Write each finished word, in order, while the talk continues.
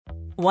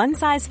One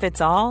size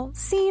fits all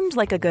seemed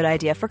like a good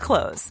idea for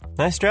clothes.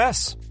 Nice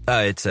dress.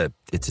 It's a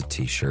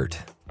t-shirt.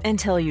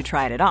 Until you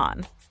tried it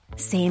on.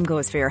 Same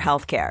goes for your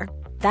healthcare.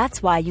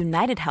 That's why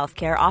United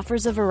Healthcare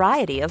offers a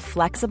variety of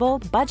flexible,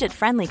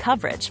 budget-friendly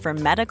coverage for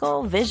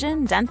medical,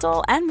 vision,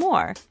 dental, and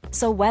more.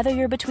 So whether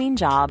you're between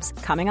jobs,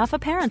 coming off a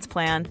parent's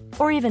plan,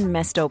 or even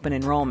missed open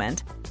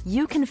enrollment,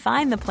 you can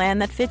find the plan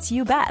that fits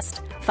you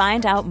best.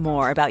 Find out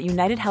more about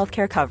United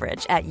Healthcare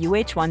coverage at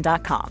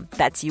uh1.com.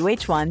 That's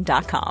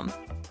uh1.com.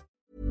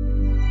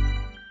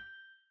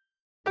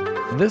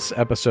 This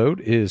episode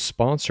is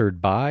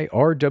sponsored by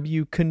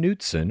R.W.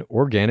 Knutson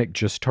Organic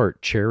Just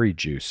Tart Cherry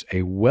Juice,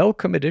 a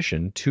welcome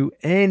addition to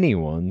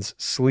anyone's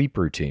sleep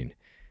routine.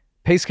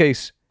 Pace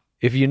Case,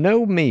 if you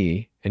know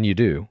me, and you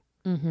do,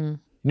 you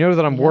know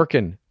that I'm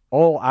working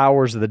all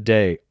hours of the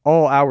day,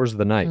 all hours of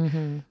the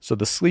night. So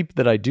the sleep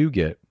that I do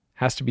get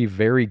has to be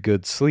very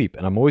good sleep,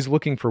 and I'm always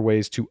looking for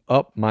ways to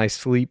up my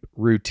sleep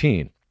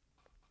routine.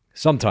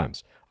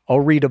 Sometimes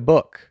I'll read a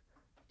book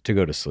to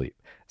go to sleep.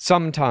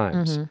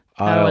 Sometimes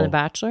The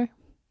Bachelor?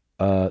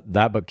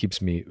 That book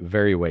keeps me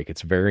very awake.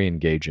 It's very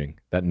engaging.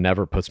 That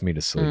never puts me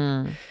to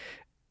sleep.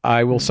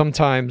 I will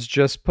sometimes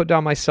just put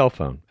down my cell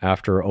phone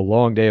after a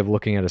long day of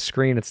looking at a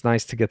screen. It's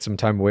nice to get some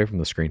time away from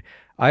the screen.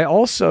 I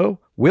also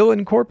will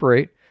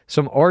incorporate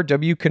some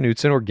R.W.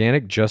 Knutson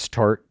Organic Just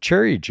Tart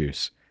Cherry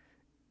Juice.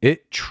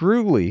 It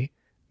truly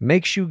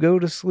makes you go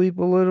to sleep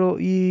a little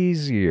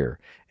easier.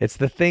 It's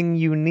the thing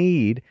you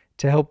need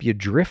to help you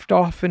drift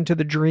off into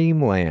the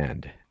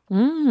dreamland.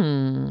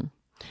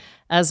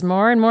 As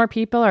more and more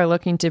people are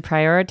looking to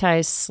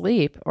prioritize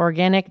sleep,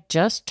 Organic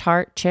Just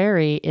Tart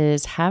Cherry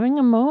is having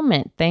a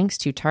moment thanks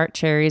to Tart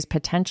Cherry's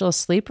potential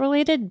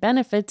sleep-related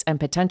benefits and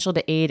potential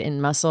to aid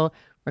in muscle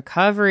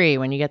recovery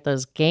when you get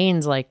those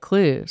gains like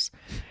clues.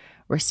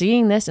 We're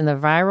seeing this in the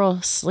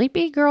viral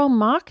Sleepy Girl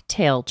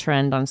mocktail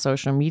trend on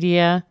social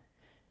media.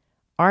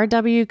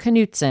 R.W.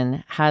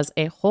 Knutson has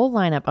a whole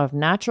lineup of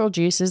natural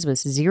juices with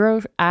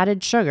zero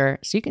added sugar,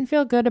 so you can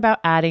feel good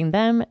about adding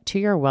them to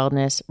your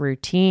wellness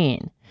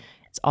routine.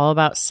 It's all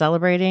about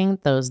celebrating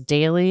those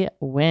daily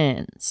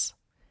wins.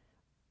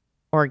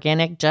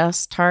 Organic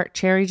Just Tart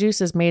Cherry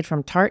Juice is made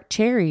from tart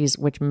cherries,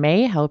 which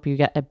may help you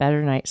get a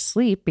better night's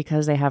sleep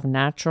because they have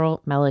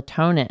natural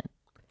melatonin.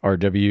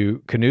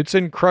 R.W.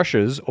 Knutson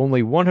crushes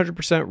only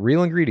 100%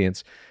 real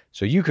ingredients,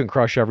 so you can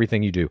crush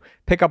everything you do.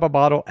 Pick up a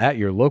bottle at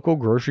your local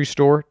grocery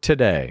store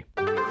today.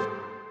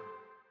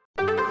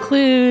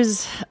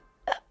 Clues.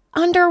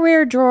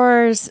 Underwear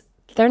drawers,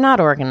 they're not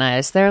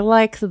organized. They're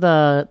like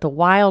the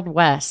Wild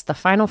West, the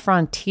final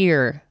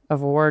frontier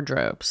of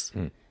wardrobes.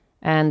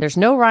 And there's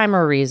no rhyme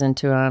or reason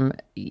to them.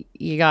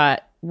 You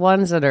got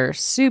ones that are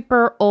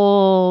super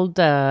old,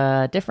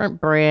 different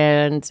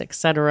brands,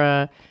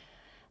 etc.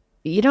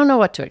 You don't know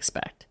what to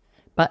expect.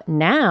 But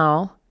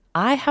now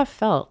I have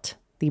felt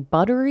the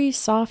buttery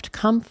soft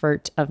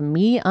comfort of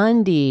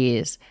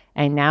MeUndies.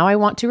 And now I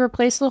want to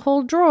replace the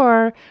whole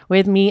drawer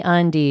with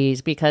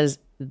MeUndies because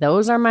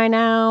those are my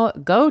now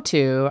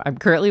go-to. I'm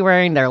currently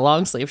wearing their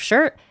long sleeve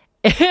shirt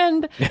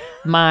and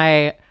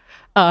my,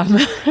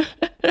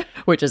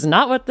 which is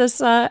not what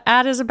this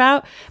ad is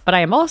about, but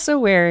I am also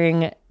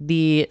wearing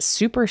the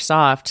super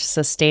soft,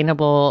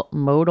 sustainable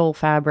modal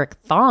fabric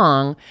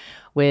thong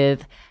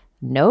with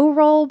no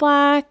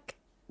rollback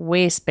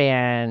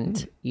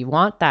waistband. You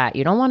want that.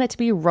 You don't want it to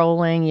be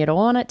rolling. You don't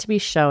want it to be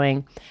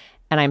showing.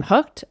 And I'm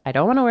hooked. I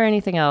don't want to wear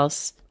anything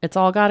else. It's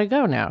all got to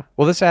go now.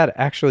 Well, this ad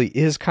actually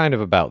is kind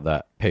of about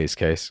that, Pace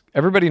Case.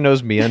 Everybody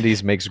knows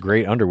MeUndies makes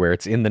great underwear.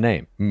 It's in the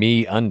name,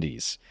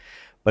 MeUndies.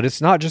 But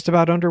it's not just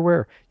about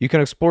underwear. You can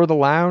explore the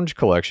lounge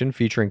collection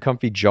featuring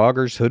comfy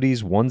joggers,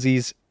 hoodies,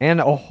 onesies, and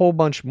a whole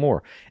bunch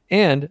more.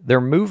 And their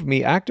Move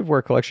Me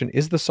activewear collection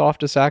is the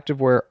softest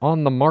activewear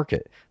on the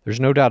market. There's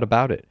no doubt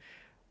about it.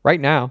 Right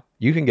now,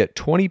 you can get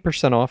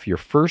 20% off your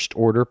first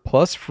order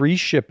plus free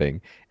shipping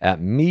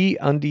at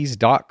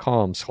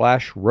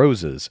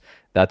MeUndies.com/roses.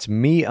 That's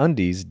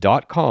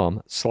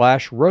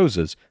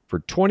MeUndies.com/roses for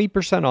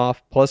 20%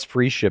 off plus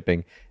free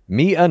shipping.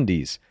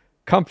 MeUndies,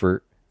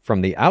 comfort from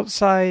the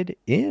outside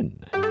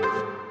in.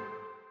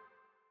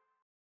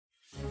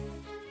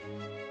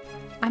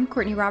 I'm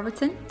Courtney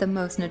Robertson, the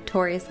most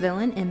notorious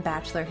villain in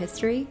Bachelor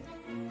history,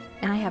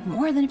 and I have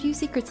more than a few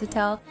secrets to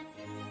tell.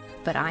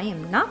 But I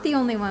am not the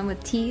only one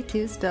with tea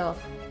to spill.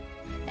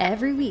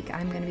 Every week,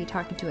 I'm going to be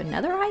talking to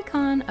another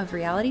icon of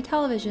reality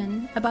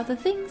television about the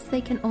things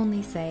they can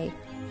only say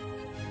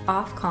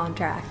off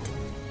contract.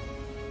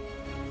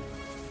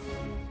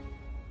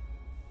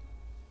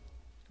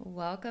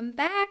 Welcome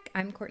back.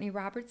 I'm Courtney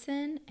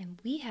Robertson, and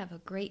we have a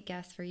great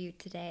guest for you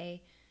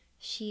today.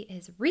 She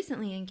is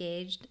recently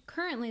engaged,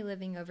 currently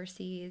living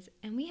overseas,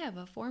 and we have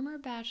a former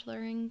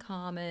bachelor in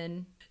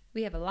common.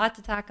 We have a lot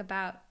to talk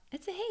about.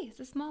 It's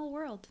a small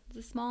world. It's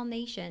a small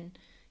nation.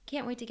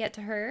 Can't wait to get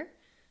to her.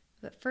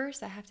 But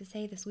first, I have to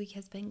say this week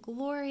has been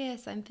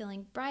glorious. I'm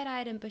feeling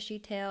bright-eyed and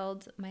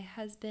bushy-tailed. My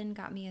husband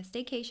got me a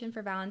staycation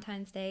for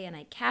Valentine's Day, and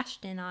I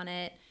cashed in on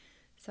it.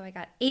 So I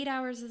got 8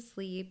 hours of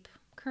sleep,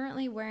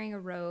 currently wearing a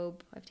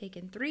robe. I've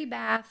taken 3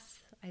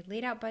 baths. I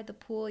laid out by the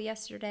pool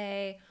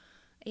yesterday.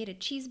 I ate a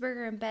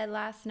cheeseburger in bed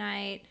last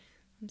night.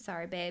 I'm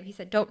sorry, babe. He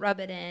said, don't rub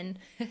it in.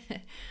 I'm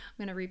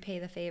going to repay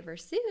the favor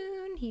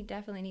soon. He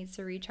definitely needs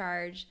to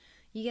recharge.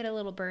 You get a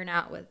little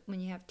burnout when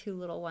you have 2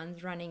 little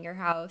ones running your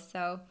house.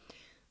 So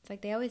it's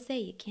like they always say,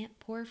 you can't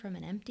pour from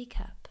an empty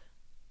cup.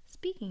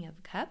 Speaking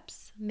of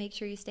cups, make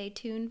sure you stay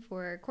tuned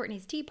for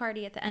Courtney's tea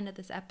party at the end of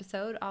this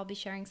episode. I'll be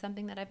sharing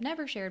something that I've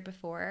never shared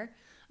before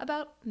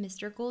about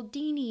Mr.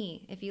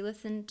 Goldini. If you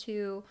listen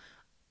to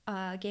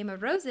Game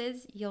of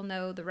Roses, you'll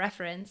know the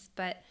reference.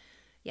 But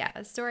yeah,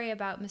 a story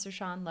about Mr.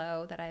 Sean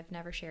Lowe that I've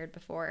never shared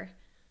before.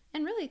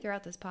 And really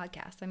throughout this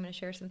podcast, I'm going to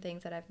share some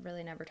things that I've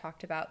really never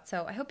talked about.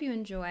 So I hope you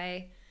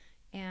enjoy.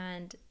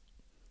 And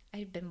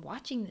I've been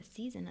watching this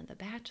season of The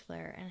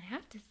Bachelor, and I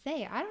have to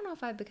say, I don't know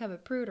if I've become a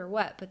prude or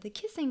what, but the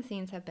kissing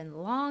scenes have been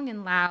long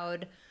and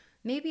loud.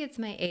 Maybe it's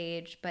my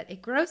age, but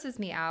it grosses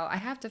me out. I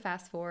have to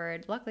fast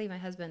forward. Luckily, my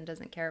husband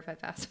doesn't care if I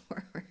fast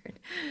forward.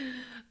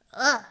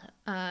 Ugh.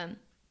 I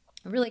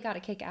really got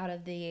a kick out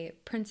of the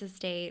princess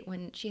date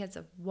when she has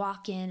to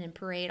walk in and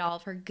parade all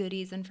of her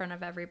goodies in front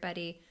of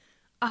everybody.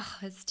 Oh,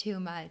 it's too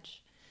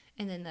much.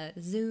 And then the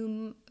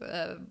Zoom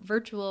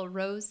virtual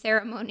rose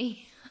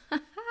ceremony.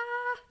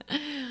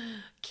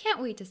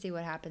 Can't wait to see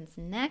what happens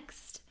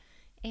next.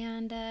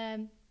 And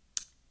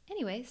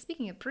anyway,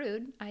 speaking of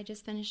prude, I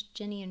just finished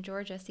Ginny and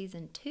Georgia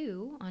season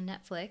 2 on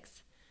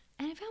Netflix,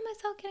 and I found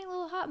myself getting a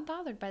little hot and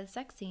bothered by the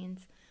sex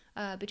scenes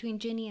between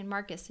Ginny and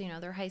Marcus. You know,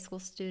 they're high school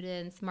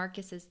students.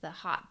 Marcus is the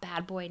hot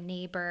bad boy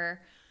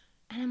neighbor.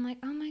 And I'm like,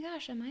 oh my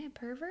gosh, am I a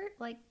pervert?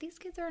 Like, these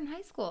kids are in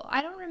high school.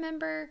 I don't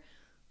remember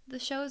the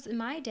shows in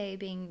my day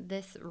being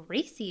this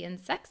racy and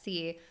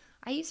sexy.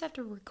 I used to have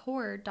to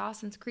record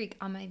Dawson's Creek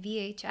on my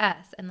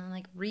VHS and then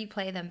like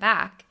replay them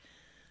back.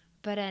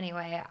 But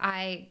anyway,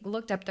 I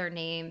looked up their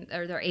name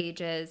or their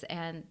ages,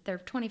 and they're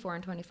 24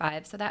 and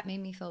 25. So that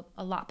made me feel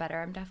a lot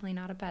better. I'm definitely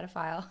not a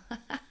pedophile.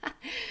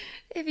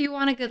 If you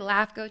want a good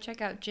laugh, go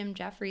check out Jim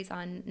Jeffries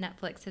on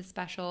Netflix, his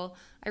special.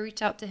 I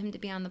reached out to him to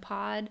be on the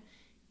pod,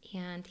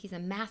 and he's a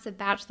massive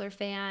Bachelor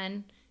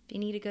fan. If you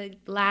need a good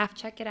laugh,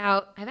 check it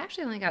out. I've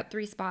actually only got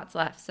 3 spots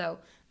left. So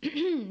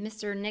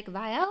Mr. Nick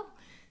Vial,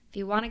 if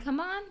you want to come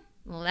on,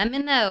 let me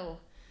know.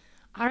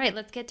 All right,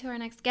 let's get to our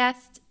next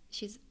guest.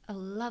 She's a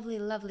lovely,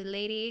 lovely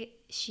lady.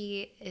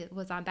 She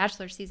was on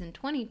Bachelor season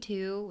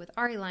 22 with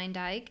Ari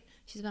Leindyke.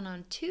 She's been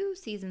on 2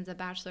 seasons of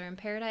Bachelor in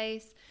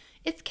Paradise.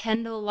 It's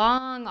Kendall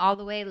Long, all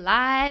the way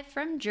live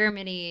from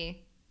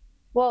Germany.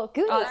 Well,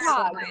 guten Tag.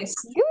 So nice.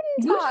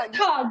 Guten Tag.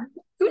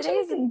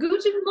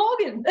 Guten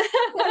Morgen.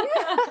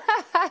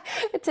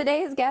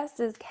 Today's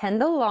guest is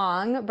Kendall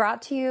Long,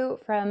 brought to you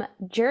from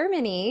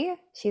Germany.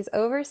 She's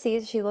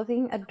overseas. She's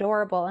looking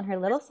adorable in her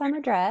little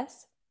summer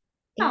dress.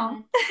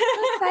 Oh. I'm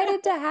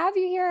excited to have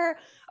you here.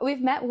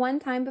 We've met one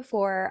time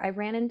before. I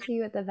ran into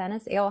you at the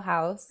Venice Ale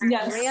House.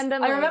 Yes,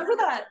 randomly. I remember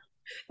that.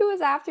 It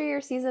was after your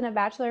season of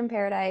Bachelor in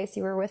Paradise.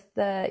 You were with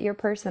your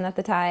person at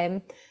the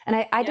time.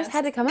 And I just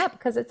had to come up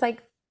because it's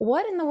like,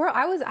 what in the world?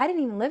 I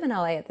didn't even live in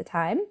LA at the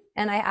time.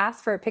 And I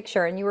asked for a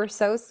picture, and you were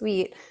so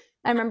sweet.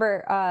 I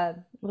remember,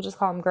 we'll just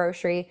call him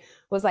Grocery,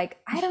 was like,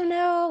 I don't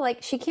know,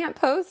 like she can't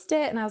post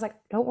it. And I was like,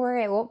 don't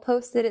worry, I won't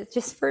post it. It's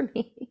just for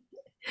me.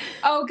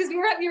 Oh, because we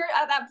were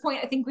at that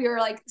point, I think we were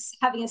like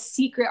having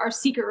our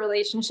secret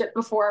relationship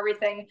before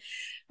everything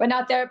went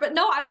out there. But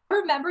no, I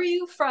remember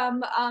you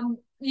from,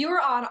 you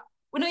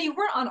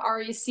weren't on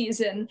Ari's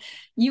season.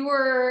 You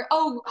were,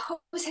 what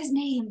was his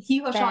name? He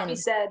who shot me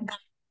said.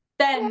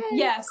 Ben,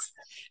 yes.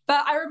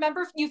 But I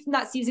remember you from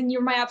that season, you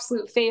were my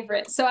absolute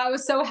favorite. So I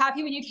was so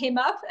happy when you came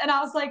up, and I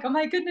was like, oh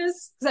my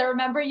goodness. Because I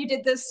remember you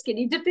did this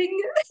skinny dipping.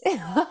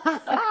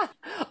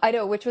 I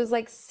know, which was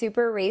like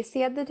super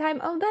racy at the time.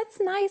 Oh,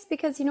 that's nice,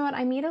 because you know what?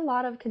 I meet a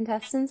lot of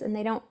contestants and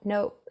they don't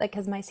know, like,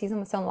 because my season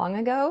was so long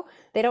ago,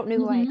 they don't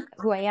know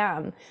who I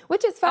am,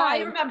 which is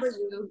fine. I remember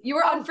you. You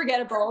were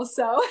unforgettable,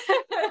 so.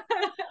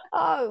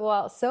 Oh,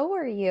 well, so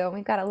were you.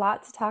 We've got a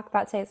lot to talk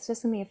about today. It's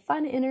just going to be a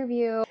fun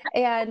interview.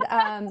 And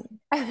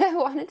I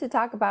wanted to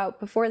talk about,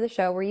 before the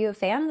show, were you a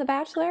fan of The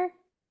Bachelor?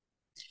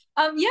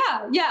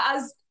 Yeah.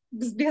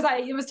 Because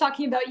I was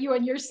talking about you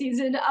and your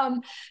season.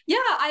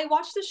 I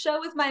watched the show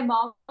with my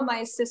mom and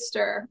my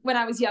sister when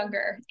I was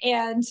younger.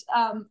 And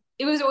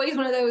it was always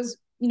one of those,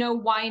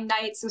 wine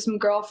nights with some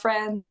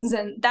girlfriends.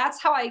 And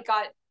that's how I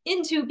got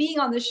into being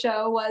on the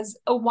show, was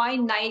a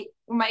wine night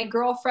where my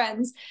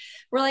girlfriends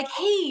were like,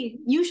 hey,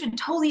 you should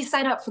totally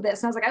sign up for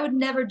this. And I was like, I would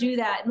never do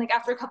that. And like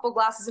after a couple of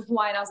glasses of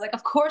wine, I was like,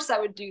 of course I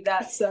would do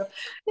that. So,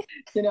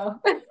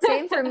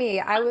 Same for me.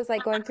 I was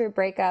like going through a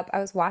breakup. I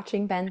was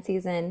watching Ben's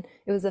season.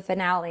 It was the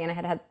finale, and I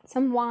had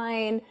some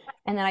wine,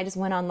 and then I just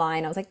went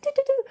online. I was like, do.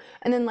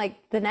 And then like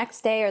the next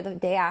day or the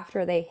day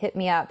after, they hit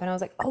me up, and I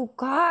was like, oh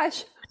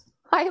gosh,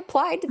 I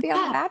applied to be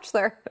on The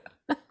Bachelor.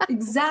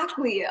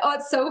 Exactly. Oh,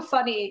 it's so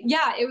funny.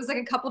 Yeah, it was like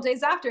a couple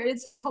days after.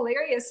 It's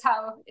hilarious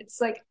how it's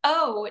like,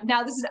 oh,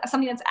 now this is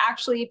something that's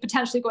actually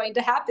potentially going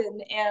to happen.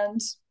 And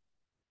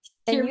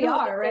And here we you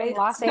are, lived in right?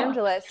 Los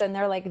Angeles, and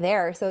they're like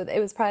there, so it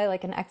was probably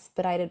like an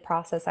expedited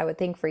process, I would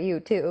think, for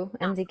you too.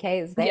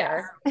 MZK is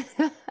Yeah.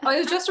 there. Oh, it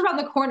was just around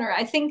the corner.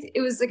 I think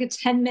it was like a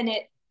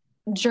 10-minute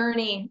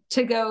journey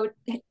to go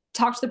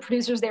talk to the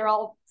producers. They were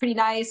all pretty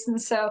nice. And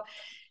so,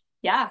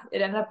 yeah,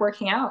 it ended up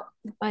working out.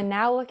 And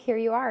now look, here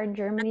you are in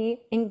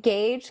Germany,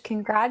 engaged.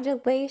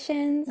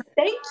 Congratulations.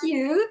 Thank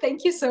you.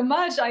 Thank you so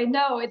much. I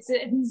know it's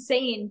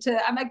insane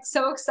I'm like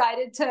so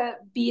excited to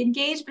be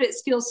engaged, but it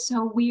feels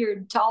so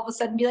weird to all of a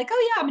sudden be like,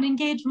 oh yeah, I'm an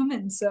engaged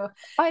woman. So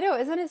I know,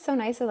 isn't it so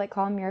nice to like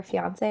call him your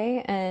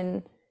fiance,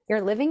 and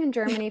you're living in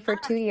Germany for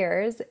 2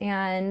 years,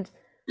 and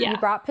you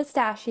brought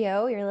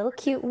Pistachio, your little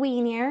cute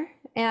weenier,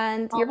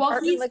 and your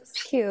partner looks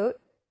cute.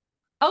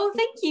 Oh,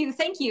 thank you.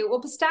 Thank you. Well,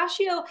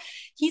 Pistachio,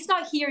 he's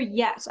not here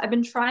yet. I've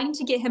been trying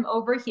to get him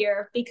over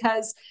here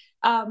because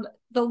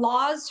the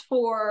laws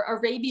for a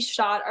rabies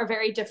shot are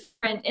very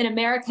different in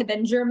America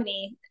than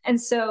Germany. And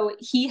so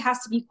he has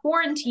to be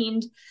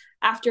quarantined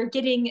after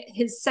getting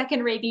his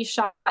second rabies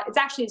shot. It's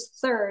actually his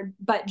third,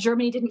 but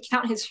Germany didn't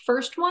count his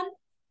first one.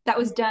 That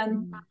was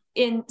done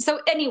so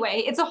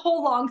anyway, it's a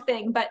whole long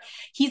thing, but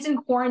he's in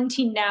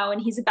quarantine now,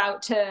 and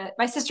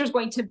my sister's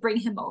going to bring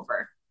him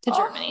over to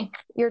Germany.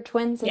 Your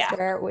twin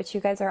sister, which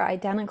you guys are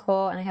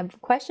identical, and I have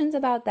questions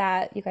about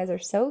that. You guys are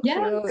so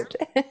cute.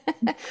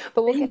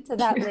 But we'll get to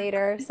that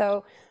later.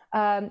 So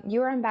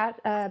you were in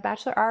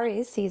Bachelor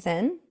Ari's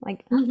season,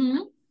 like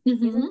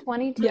season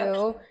 22.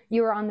 Yep.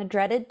 You were on the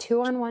dreaded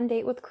 2-on-1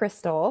 date with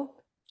Crystal.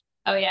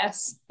 Oh,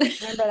 yes.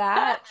 Remember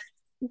that?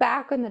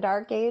 Back in the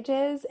dark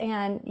ages,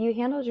 and you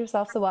handled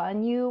yourself so well,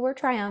 and you were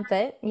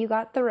triumphant. You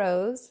got the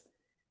rose.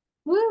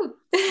 Woo!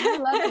 I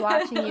loved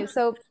watching you.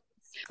 So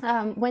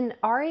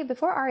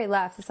before Ari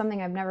left, is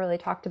something I've never really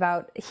talked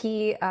about.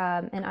 He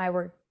and I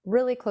were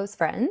really close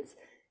friends.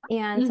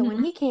 And so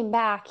when he came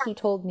back, he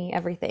told me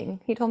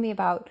everything. He told me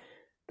about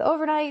the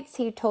overnights.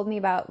 He told me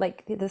about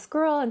like this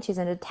girl, and she's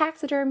into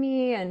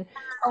taxidermy, and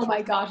oh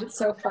my gosh, it's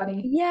so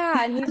funny.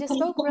 Yeah, and he just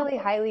spoke really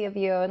highly of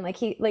you, and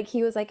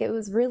he was like, it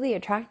was really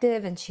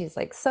attractive, and she's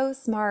like so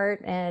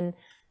smart. And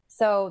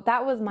so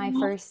that was my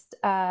first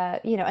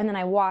and then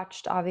I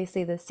watched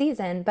obviously this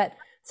season, but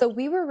so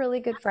we were really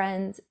good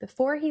friends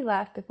before he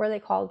left. Before they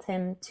called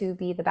him to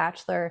be the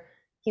Bachelor,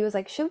 he was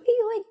like, should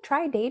we like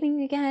try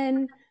dating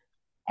again?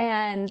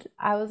 And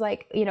I was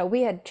like,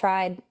 we had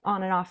tried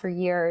on and off for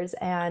years,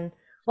 and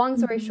long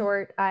story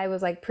short, I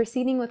was like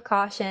proceeding with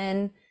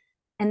caution,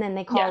 and then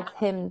they called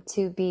him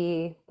to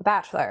be the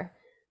Bachelor.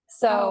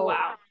 So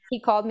he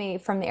called me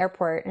from the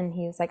airport, and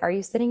he was like, are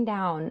you sitting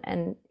down?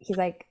 And he's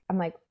like, I'm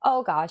like,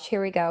 oh gosh,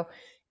 here we go.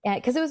 And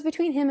because it was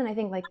between him and I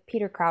think like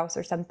Peter Krause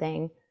or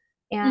something.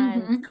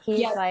 And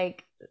he's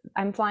like,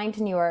 I'm flying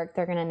to New York.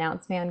 They're going to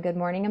announce me on Good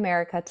Morning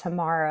America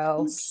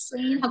tomorrow.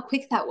 Insane how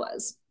quick that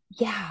was.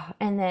 Yeah.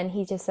 And then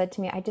he just said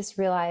to me, I just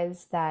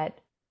realized that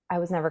I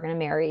was never going to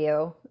marry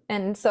you.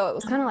 And so it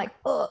was kind of like,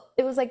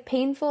 it was like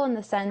painful in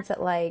the sense that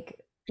like,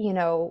 we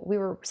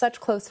were such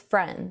close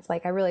friends.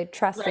 Like I really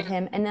trusted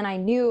him. And then I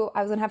knew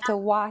I was going to have to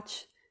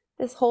watch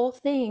this whole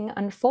thing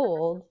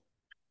unfold.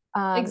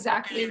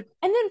 Exactly. And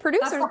then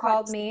producers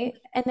called me,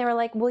 and they were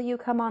like, will you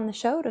come on the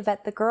show to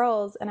vet the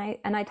girls? And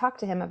I talked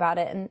to him about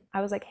it, and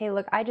I was like, hey,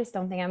 look, I just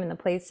don't think I'm in the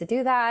place to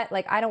do that.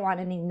 Like, I don't want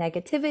any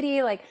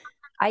negativity. Like,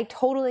 I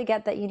totally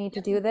get that you need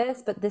to do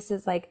this, but this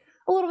is like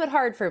a little bit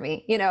hard for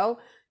me,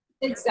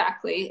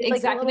 Exactly.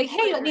 Like,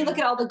 hey, let me look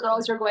at all the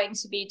girls you're going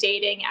to be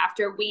dating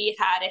after we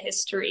had a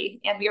history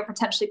and we are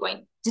potentially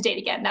going to date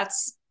again.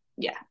 That's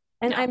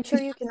And I'm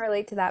sure you can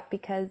relate to that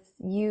because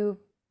you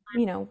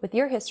with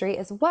your history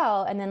as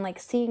well, and then like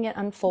seeing it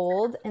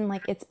unfold, and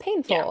like it's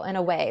painful in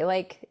a way,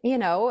 like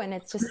and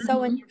it's just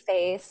so in your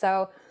face.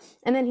 So,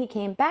 and then he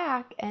came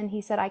back and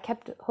he said, I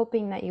kept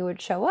hoping that you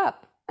would show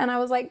up, and I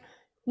was like,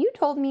 you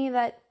told me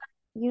that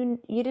you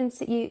didn't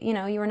see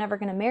you were never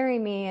going to marry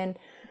me. And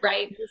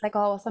he's like,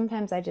 oh well,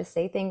 sometimes I just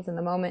say things in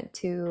the moment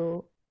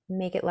to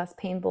make it less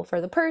painful for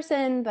the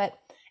person. But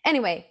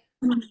anyway,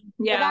 so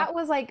that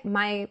was like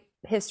my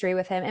history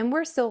with him, and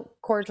we're still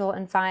cordial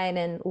and fine,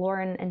 and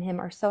Lauren and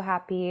him are so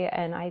happy,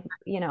 and I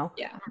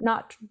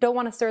don't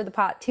want to stir the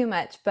pot too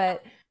much,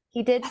 but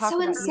he did talk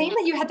about insane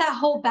that you had that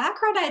whole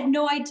background. I had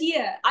no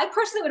idea. I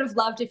personally would have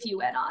loved if you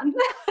went on.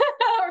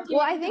 Well,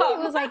 I think it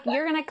was like,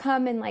 you're gonna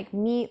come and like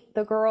meet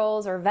the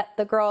girls or vet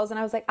the girls, and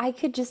I was like, I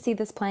could just see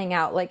this playing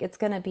out. Like, it's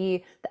gonna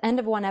be the end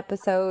of one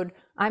episode,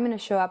 I'm gonna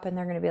show up and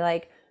they're gonna be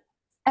like,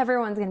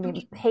 everyone's gonna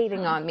be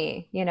hating on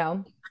me,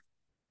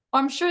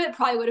 I'm sure it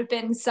probably would have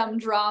been some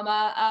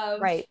drama of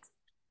like,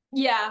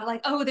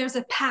 oh, there's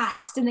a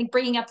past, and like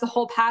bringing up the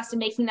whole past and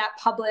making that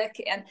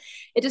public. And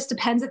it just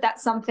depends if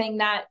that's something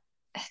that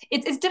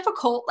it's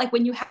difficult, like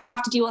when you have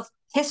to deal with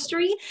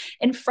history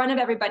in front of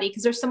everybody,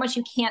 because there's so much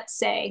you can't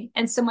say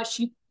and so much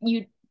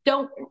you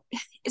don't,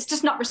 it's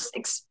just not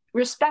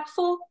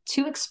respectful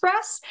to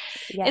express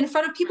in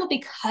front of people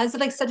because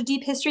of like such a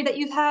deep history that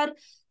you've had.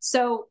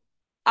 So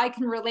I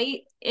can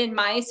relate. In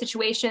my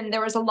situation, there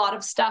was a lot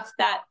of stuff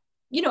that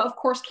of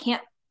course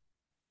can't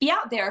be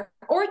out there,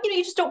 or,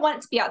 you just don't want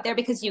it to be out there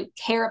because you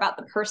care about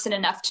the person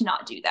enough to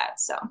not do that.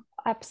 So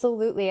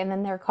absolutely. And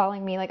then they're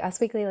calling me like Us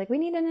Weekly, like, we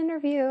need an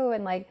interview.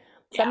 And like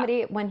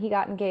somebody, when he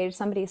got engaged,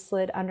 somebody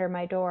slid under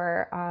my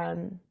door,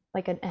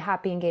 like a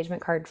happy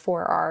engagement card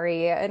for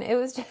Ari. And it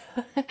was just,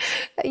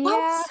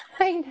 yeah,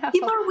 I know.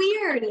 People are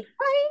weird.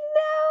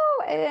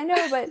 I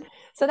know, but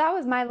so that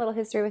was my little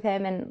history with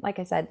him. And like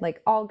I said,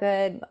 like all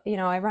good,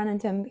 I run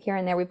into him here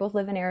and there. We both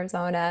live in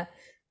Arizona,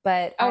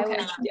 but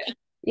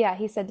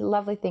he said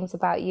lovely things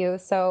about you.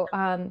 So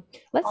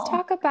let's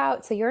talk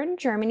about, so you're in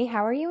Germany.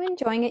 How are you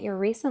enjoying it? You're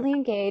recently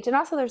engaged. And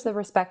also there's the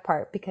respect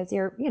part because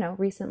you're,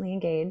 recently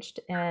engaged.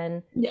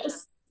 And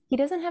yes, he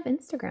doesn't have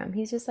Instagram.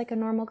 He's just like a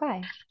normal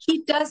guy.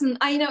 He doesn't.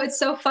 I know, it's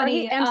so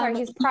funny. I'm sorry,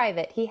 he's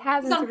private. He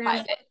has Instagram. On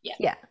private.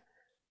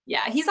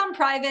 Yeah, he's on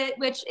private,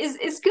 which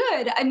is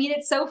good. I mean,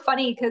 it's so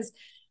funny because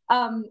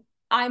I'm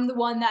the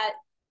one that,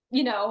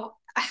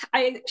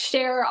 I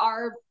share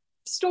our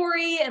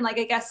story and like,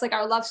 I guess like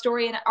our love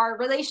story and our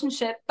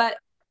relationship, but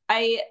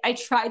I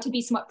try to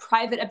be somewhat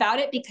private about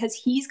it because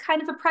he's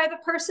kind of a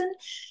private person.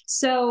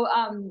 So,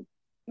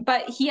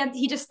 but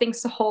he just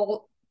thinks the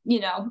whole,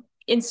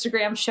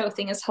 Instagram show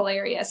thing is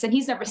hilarious, and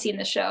he's never seen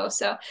the show.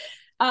 So,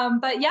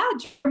 but yeah,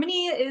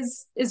 Germany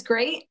is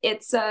great.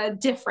 It's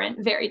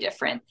different, very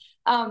different.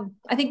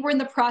 I think we're in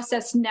the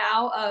process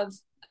now of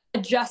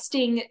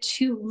adjusting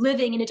to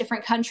living in a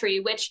different country,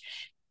 which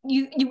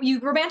you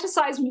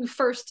romanticize when you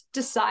first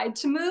decide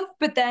to move,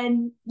 but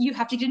then you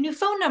have to get a new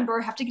phone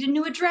number, have to get a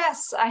new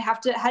address. I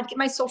had to get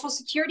my social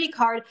security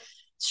card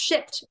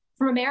shipped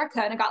from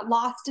America, and I got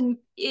lost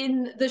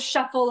in the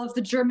shuffle of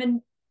the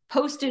German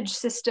postage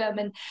system.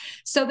 And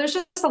so there's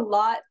just a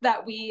lot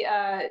that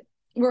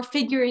we're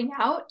figuring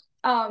out.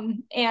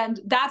 And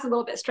that's a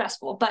little bit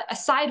stressful. But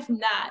aside from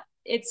that,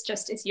 it's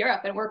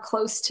Europe, and we're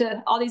close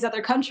to all these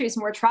other countries,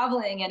 and we're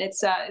traveling, and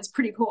it's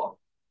pretty cool.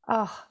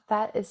 Oh,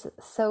 that is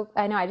so,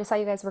 I know. I just saw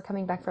you guys were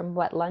coming back from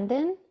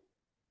London?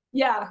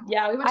 Yeah. We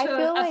went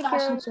to a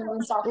fashion show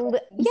in South London.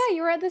 Yeah,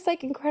 you were at this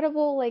like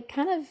incredible, like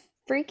kind of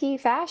freaky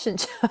fashion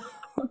show.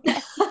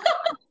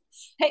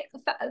 Hey,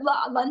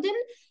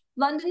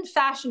 London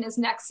fashion is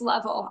next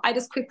level. I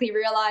just quickly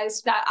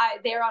realized that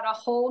they're on a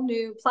whole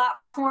new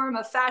platform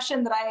of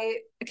fashion that I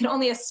can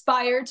only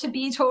aspire to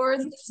be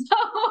towards. So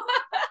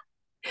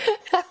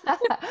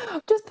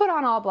just put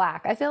on all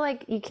black. I feel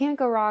like you can't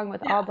go wrong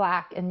with all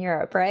black in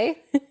Europe, right?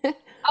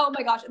 Oh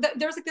my gosh.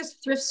 There's like this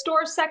thrift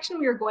store section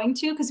we were going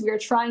to because we were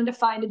trying to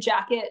find a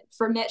jacket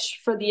for Mitch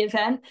for the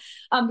event,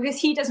 because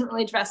he doesn't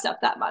really dress up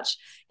that much.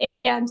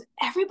 And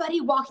everybody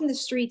walking the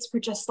streets were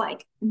just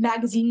like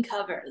magazine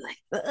cover,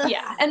 like,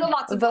 yeah. And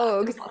lots of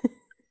Vogue.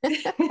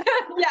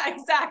 Yeah,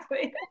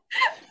 exactly.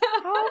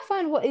 How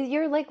fun. Well,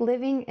 you're like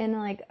living in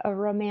like a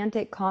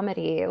romantic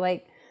comedy.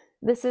 Like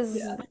this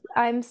is,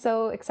 I'm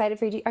so excited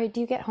for you. Do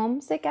you get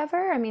homesick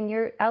ever? I mean,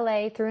 you're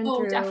LA through and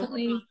through.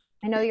 Definitely.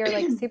 I know you're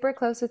like super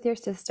close with your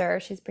sister.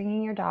 She's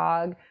bringing your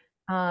dog.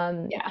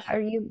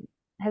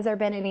 Has there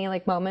been any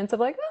like moments of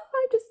like,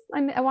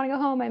 I want to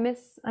go home.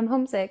 I'm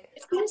homesick.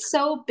 It's been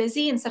so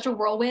busy and such a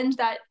whirlwind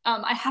that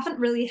I haven't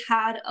really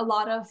had a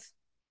lot of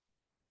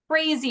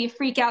crazy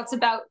freakouts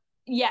about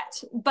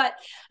yet. But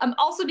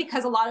also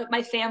because a lot of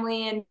my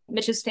family and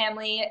Mitch's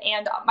family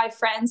and my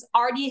friends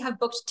already have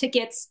booked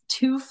tickets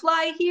to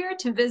fly here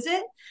to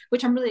visit,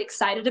 which I'm really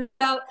excited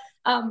about.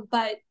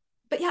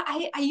 But yeah,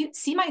 I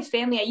see my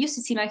family. I used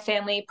to see my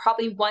family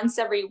probably once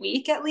every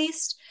week at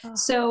least. Oh.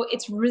 So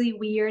it's really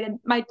weird. And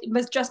it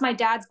was just my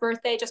dad's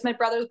birthday, just my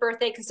brother's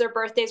birthday, because their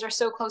birthdays are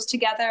so close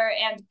together.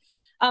 And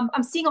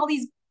I'm seeing all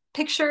these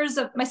pictures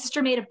of my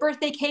sister made a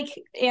birthday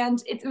cake, and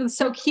it was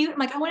so cute. I'm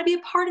like, I want to be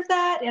a part of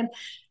that. And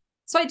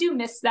so I do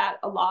miss that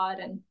a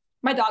lot. And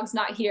my dog's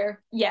not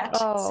here yet.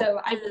 Oh.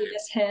 So I really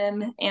miss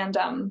him. And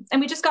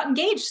we just got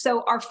engaged.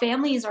 So our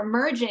families are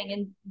merging.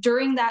 And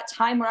during that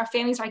time where our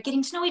families are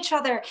getting to know each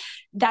other,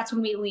 that's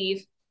when we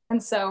leave.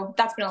 And so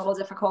that's been a little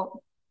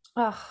difficult.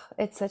 Oh,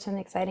 it's such an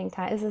exciting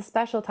time. It's a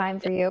special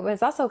time for you. But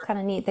it's also kind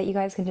of neat that you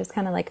guys can just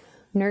kind of like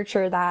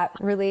nurture that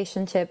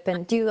relationship.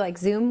 And do you like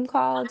Zoom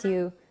call? Do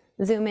you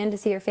Zoom in to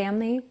see your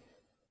family?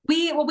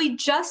 We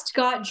just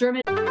got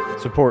German.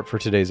 Support for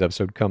today's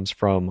episode comes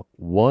from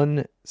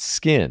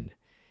OneSkin.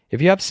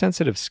 If you have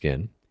sensitive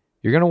skin,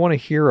 you're going to want to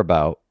hear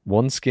about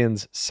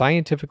OneSkin's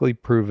scientifically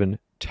proven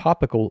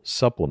topical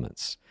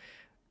supplements.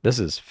 This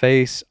is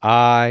face,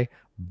 eye,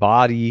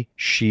 body,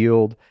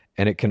 shield,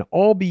 and it can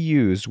all be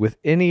used with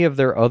any of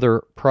their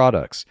other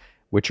products,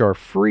 which are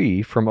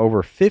free from over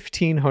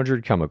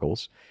 1,500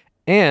 chemicals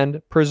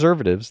and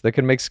preservatives that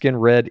can make skin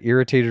red,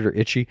 irritated, or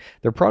itchy.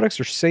 Their products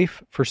are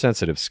safe for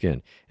sensitive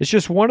skin. It's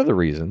just one of the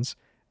reasons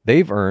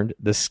they've earned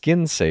the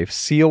Skin Safe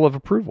seal of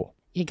approval.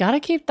 You got to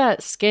keep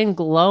that skin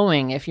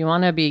glowing if you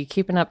want to be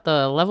keeping up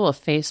the level of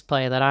face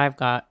play that I've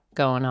got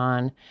going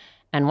on.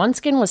 And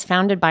OneSkin was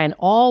founded by an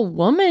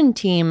all-woman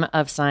team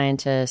of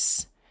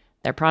scientists.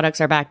 Their products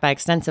are backed by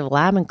extensive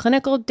lab and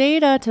clinical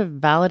data to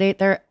validate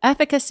their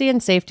efficacy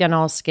and safety on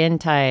all skin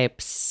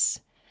types.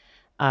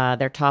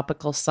 Their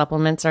topical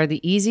supplements are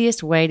the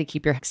easiest way to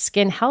keep your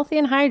skin healthy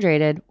and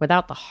hydrated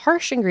without the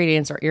harsh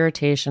ingredients or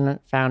irritation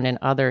found in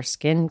other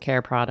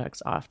skincare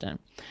products often.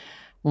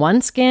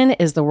 OneSkin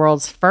is the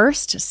world's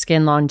first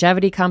skin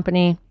longevity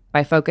company.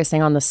 By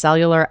focusing on the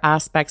cellular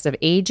aspects of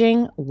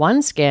aging,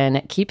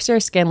 OneSkin keeps your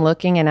skin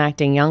looking and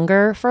acting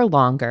younger for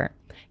longer.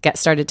 Get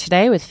started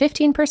today with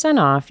 15%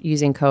 off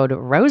using code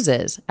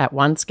ROSES at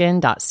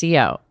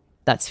oneskin.co.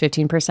 That's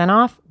 15%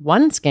 off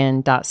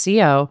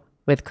oneskin.co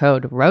with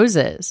code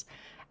ROSES.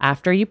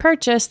 After you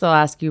purchase, they'll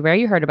ask you where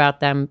you heard about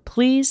them.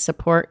 Please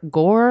support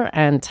Gore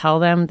and tell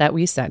them that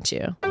we sent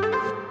you.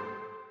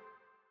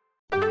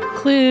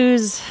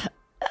 Clues.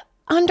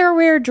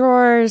 Underwear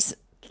drawers,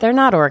 they're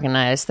not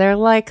organized. They're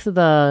like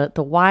the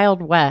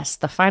Wild West,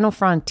 the final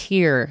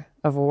frontier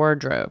of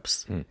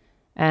wardrobes.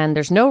 And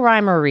there's no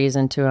rhyme or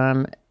reason to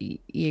them.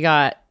 You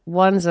got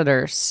ones that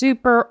are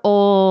super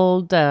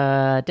old,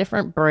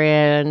 different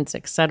brands,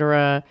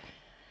 etc.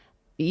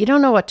 You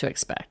don't know what to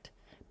expect.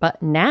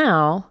 But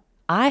now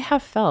I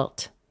have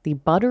felt the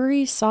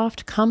buttery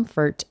soft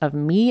comfort of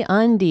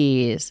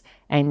MeUndies.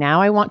 And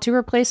now I want to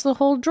replace the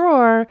whole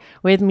drawer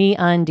with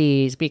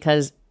MeUndies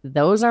because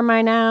those are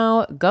my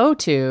now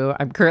go-to.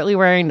 I'm currently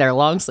wearing their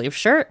long sleeve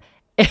shirt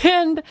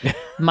and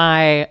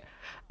my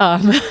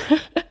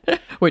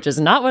which is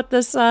not what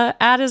this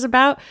ad is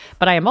about,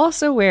 but I am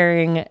also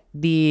wearing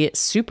the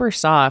super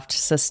soft,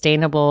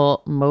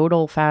 sustainable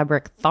modal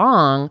fabric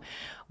thong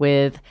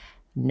with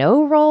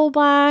no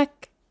rollback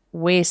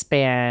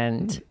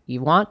waistband.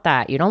 You want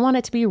that. You don't want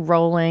it to be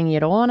rolling. You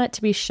don't want it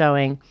to be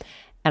showing.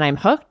 And I'm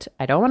hooked.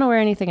 I don't want to wear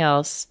anything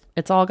else.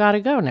 It's all got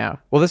to go now.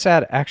 Well, this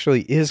ad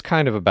actually is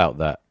kind of about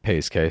that,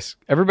 Pace Case.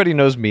 Everybody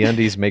knows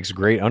MeUndies makes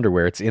great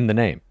underwear. It's in the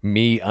name,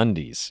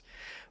 MeUndies.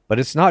 But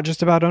it's not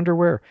just about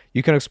underwear.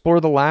 You can explore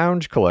the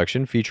lounge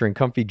collection featuring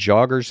comfy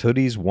joggers,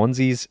 hoodies,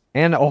 onesies,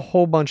 and a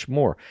whole bunch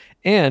more.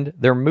 And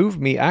their Move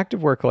Me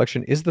activewear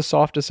collection is the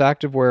softest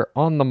activewear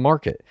on the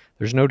market.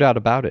 There's no doubt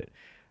about it.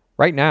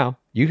 Right now,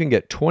 you can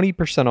get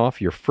 20%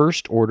 off your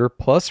first order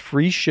plus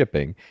free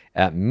shipping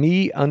at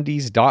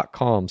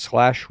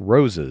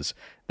MeUndies.com/roses.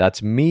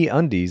 That's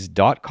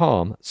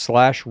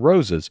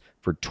MeUndies.com/roses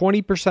for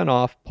 20%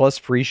 off plus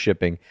free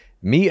shipping.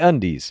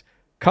 MeUndies,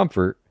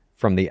 comfort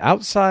from the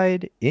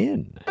outside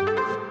in.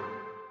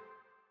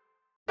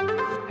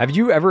 Have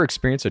you ever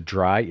experienced a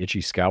dry,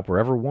 itchy scalp or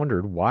ever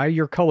wondered why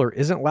your color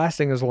isn't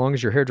lasting as long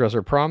as your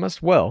hairdresser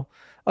promised? Well,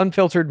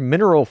 unfiltered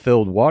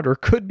mineral-filled water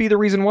could be the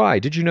reason why.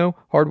 Did you know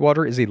hard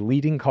water is a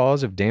leading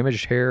cause of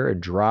damaged hair and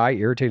dry,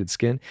 irritated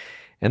skin?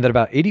 And that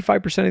about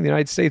 85% of the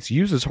United States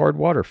uses hard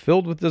water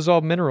filled with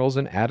dissolved minerals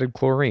and added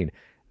chlorine.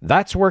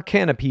 That's where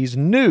Canopy's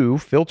new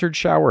filtered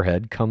shower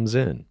head comes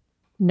in.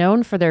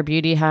 Known for their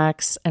beauty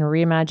hacks and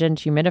reimagined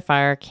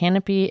humidifier,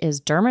 Canopy is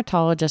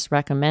dermatologist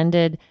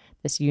recommended.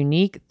 This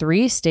unique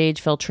 3-stage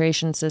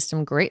filtration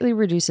system greatly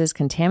reduces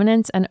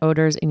contaminants and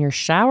odors in your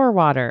shower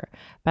water.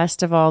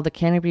 Best of all, the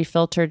Canopy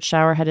filtered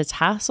shower head is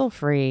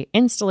hassle-free,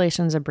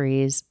 installation's a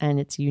breeze, and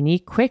its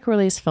unique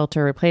quick-release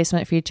filter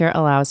replacement feature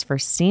allows for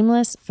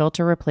seamless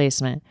filter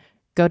replacement.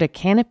 Go to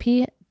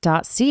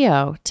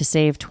canopy.co to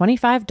save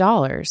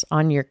 $25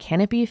 on your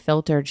Canopy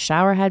filtered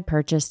shower head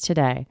purchase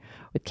today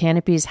with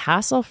Canopy's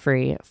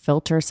hassle-free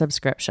filter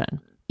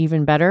subscription.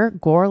 Even better,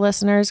 Gore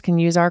listeners can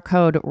use our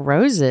code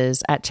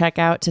ROSES at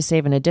checkout to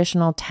save an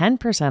additional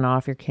 10%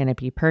 off your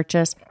Canopy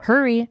purchase.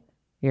 Hurry,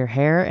 your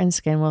hair and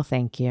skin will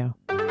thank you.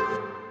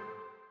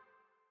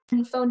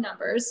 And phone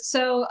numbers.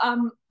 So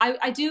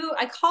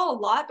I call a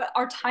lot, but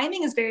our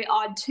timing is very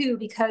odd too,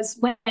 because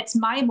when it's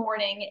my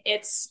morning,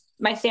 it's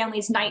my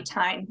family's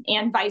nighttime,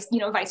 and vice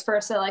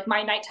versa. Like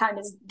my nighttime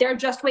is they're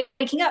just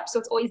waking up. So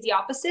it's always the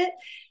opposite.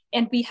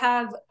 And we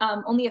have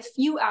only a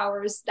few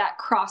hours that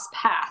cross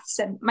paths.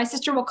 And my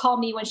sister will call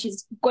me when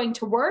she's going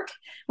to work,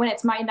 when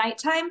it's my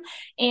nighttime.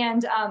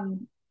 And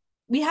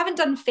we haven't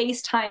done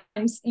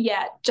FaceTimes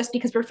yet, just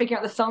because we're figuring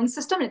out the phone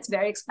system and it's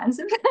very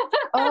expensive.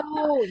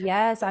 Oh,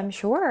 yes, I'm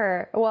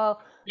sure.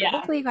 Well, yeah.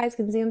 Hopefully you guys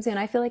can Zoom soon.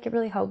 I feel like it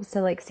really helps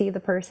to like see the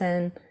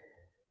person.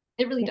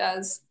 It really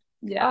does.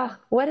 Yeah.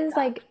 What is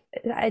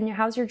and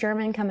how's your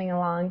German coming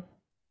along?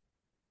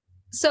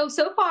 So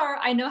far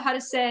I know how to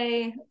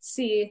say, let's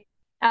see,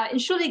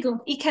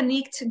 Entschuldigung, ich kann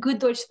nicht gut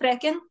Deutsch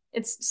sprechen.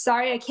 It's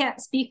sorry, I can't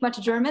speak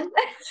much German.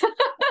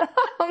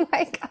 Oh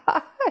my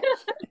gosh.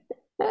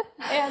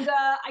 And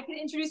I can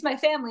introduce my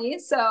family.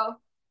 So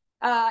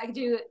I can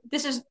do,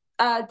 das ist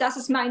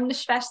meine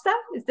Schwester.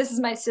 This is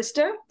my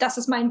sister. Das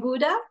ist mein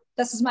Bruder.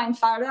 Das ist mein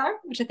Vater,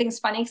 which I think is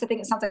funny because I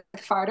think it sounds like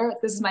Vater.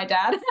 This is my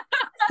dad.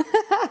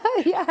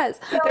 Yes,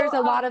 so, there's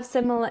a lot of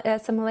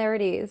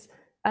similarities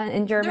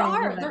in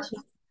German. There's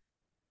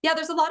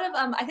a lot of,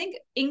 I think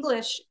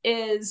English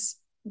is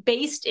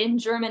based in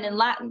German and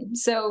Latin.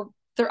 So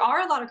there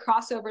are a lot of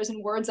crossovers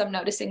in words I'm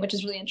noticing, which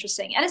is really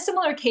interesting. And a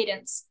similar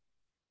cadence.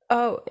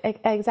 Oh,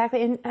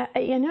 exactly. And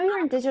I know you're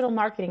in digital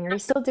marketing. Are you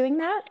still doing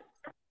that?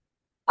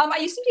 I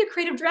used to be a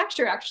creative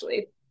director,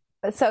 actually.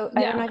 So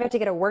I don't know if I have to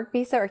get a work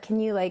visa, or can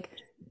you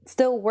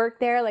still work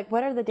there?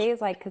 What are the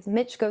days like? Because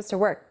Mitch goes to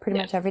work pretty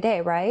much every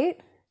day, right?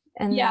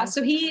 And Yeah, then,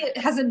 so he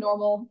has a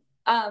normal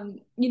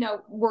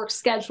work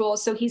schedule,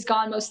 so he's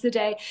gone most of the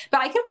day,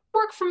 but I can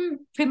work from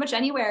pretty much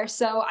anywhere.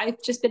 So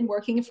I've just been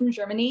working from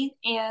Germany,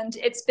 and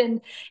it's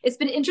been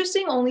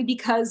interesting only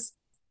because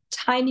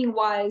timing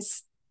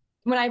wise,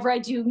 whenever I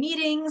do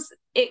meetings,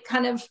 it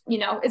kind of,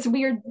 it's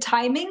weird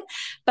timing,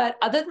 but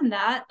other than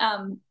that,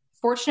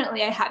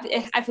 fortunately I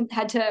haven't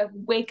had to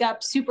wake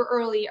up super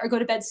early or go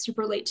to bed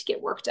super late to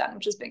get work done,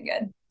 which has been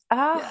good.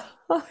 Yeah.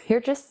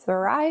 you're just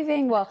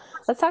thriving. Well,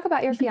 let's talk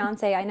about your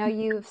fiance. I know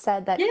you've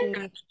said that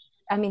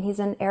he's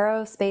an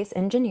aerospace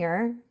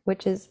engineer,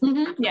 which is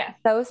Yeah.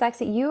 so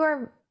sexy. You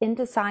are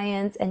into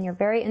science and you're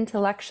very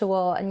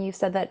intellectual, and you've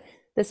said that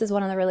this is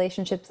one of the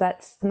relationships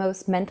that's the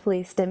most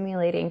mentally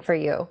stimulating for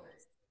you.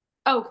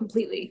 Oh,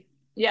 completely.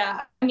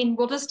 Yeah. I mean,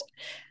 we'll just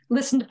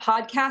listen to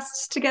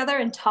podcasts together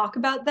and talk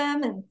about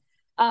them.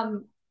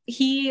 And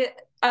he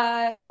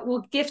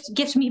will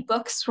gift me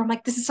books where I'm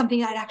like, this is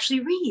something I'd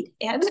actually read.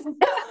 And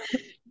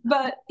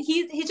but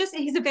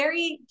he's a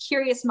very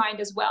curious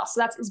mind as well.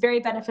 So it's very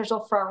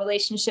beneficial for our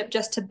relationship,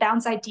 just to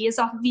bounce ideas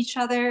off of each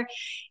other.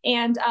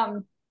 And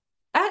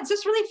it's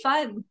just really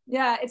fun.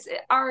 Yeah,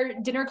 our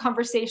dinner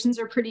conversations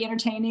are pretty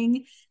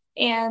entertaining.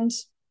 And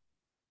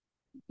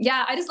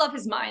yeah, I just love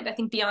his mind, I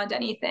think, beyond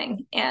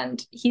anything.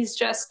 And he's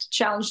just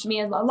challenged me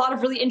in a lot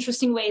of really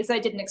interesting ways I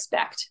didn't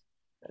expect.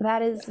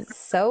 That is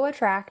so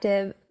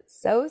attractive,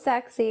 so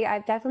sexy.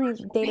 I've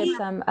definitely dated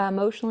some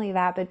emotionally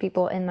vapid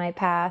people in my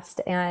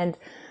past, and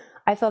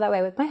I feel that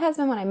way with my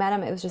husband. When I met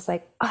him, it was just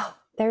like, oh,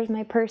 there's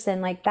my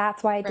person. Like,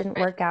 that's why it didn't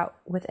work out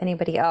with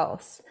anybody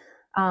else.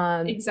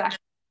 Exactly.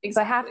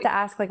 So I have to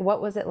ask, like,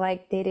 what was it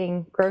like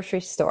dating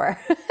grocery store?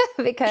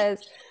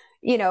 Because,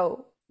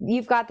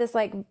 you've got this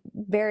like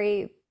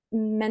very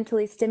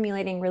mentally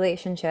stimulating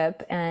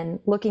relationship, and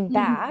looking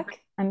back,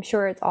 I'm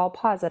sure it's all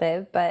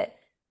positive, but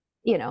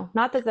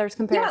not that there's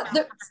comparison.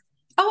 Yeah,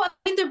 I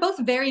mean, they're both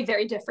very,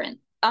 very different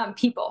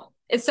people.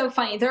 It's so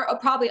funny. They're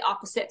probably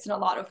opposites in a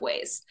lot of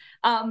ways.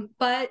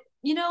 But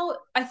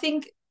I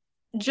think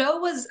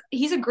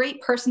he's a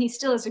great person. He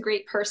still is a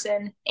great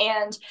person.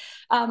 And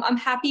I'm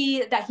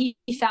happy that he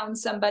found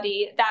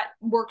somebody that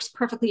works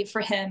perfectly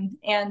for him.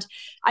 And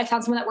I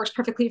found someone that works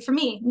perfectly for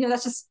me.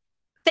 That's just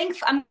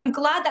I'm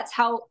glad that's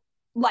how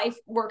life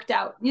worked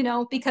out,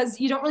 because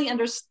you don't really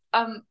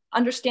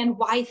understand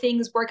why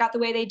things work out the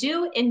way they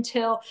do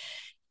until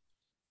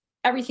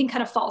everything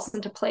kind of falls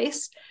into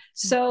place.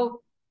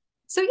 So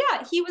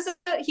yeah, he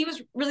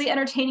was really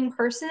entertaining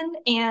person,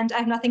 and I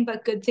have nothing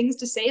but good things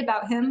to say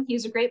about him. He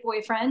was a great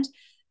boyfriend,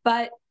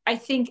 but I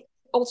think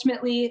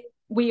ultimately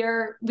we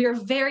are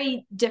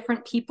very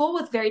different people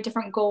with very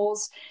different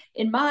goals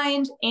in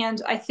mind.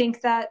 And I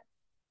think that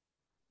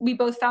we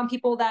both found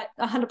people that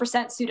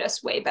 100% suit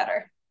us way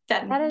better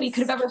than we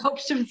could have ever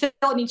hoped to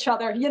fill in each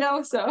other,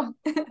 so.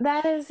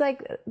 That is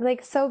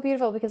like so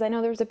beautiful, because I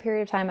know there was a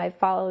period of time, I've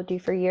followed you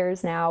for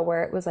years now,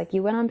 where it was like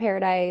you went on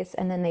Paradise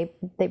and then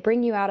they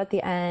bring you out at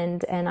the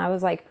end, and I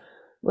was like,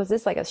 was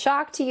this like a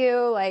shock to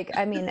you? Like,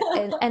 I mean,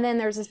 and then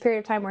there's this period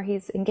of time where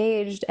he's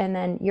engaged and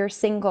then you're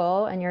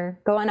single and you're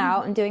going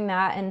out and doing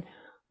that, and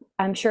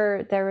I'm sure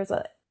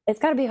it's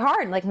got to be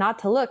hard, like, not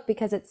to look,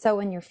 because it's so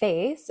in your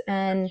face.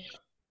 And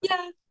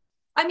yeah,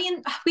 I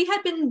mean, we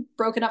had been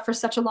broken up for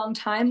such a long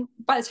time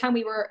by the time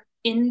we were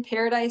in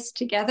Paradise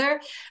together.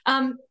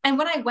 And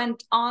when I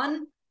went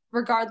on,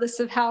 regardless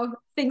of how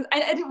things, I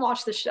didn't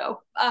watch the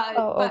show,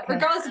 but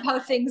regardless of how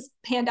things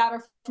panned out,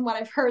 or from what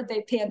I've heard,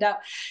 they panned out,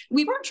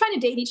 we weren't trying to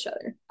date each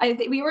other.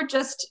 We were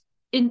just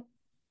it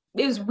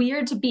was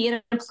weird to be in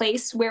a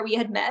place where we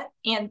had met,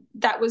 and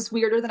that was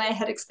weirder than I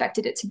had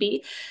expected it to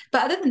be.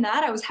 But other than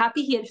that, I was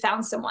happy he had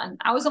found someone.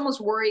 I was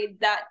almost worried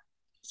that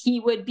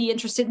he would be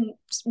interested in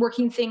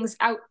working things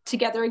out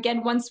together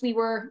again once we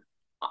were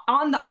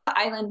on the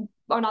island,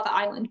 or not the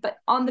island, but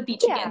on the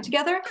beach again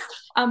together.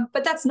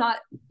 But that's not,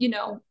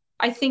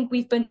 I think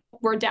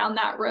we're down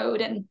that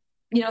road, and,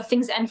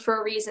 things end for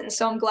a reason.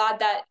 So I'm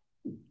glad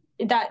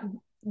that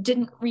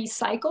didn't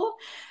recycle.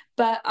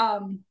 But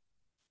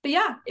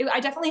yeah,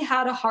 I definitely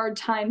had a hard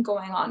time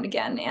going on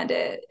again. And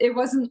it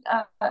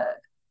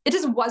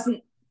just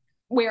wasn't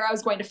where I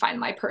was going to find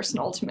my person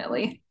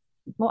ultimately.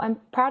 Well, I'm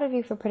proud of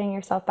you for putting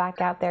yourself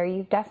back out there.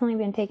 You've definitely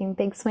been taking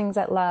big swings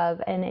at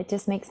love, and it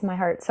just makes my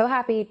heart so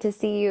happy to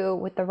see you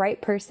with the right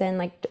person.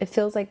 Like, it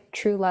feels like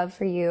true love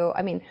for you.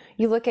 I mean,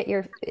 you look at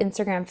your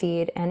Instagram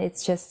feed and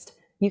it's just,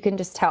 you can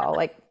just tell,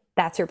 like,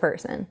 that's your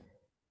person.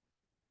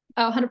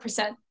 Oh,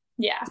 100%.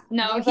 Yeah.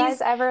 No, do you guys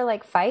ever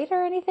like fight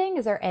or anything?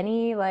 Is there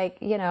any like,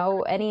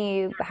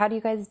 how do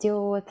you guys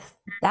deal with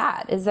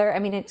that? Is there, I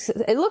mean,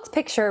 it looks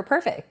picture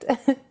perfect.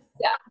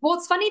 Yeah. Well,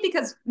 it's funny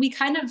because we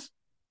kind of,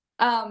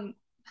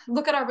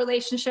 look at our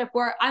relationship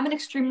where I'm an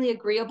extremely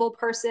agreeable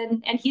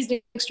person and he's an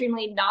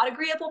extremely not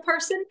agreeable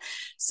person.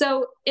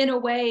 So in a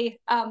way,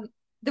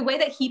 the way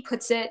that he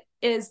puts it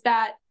is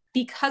that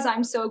because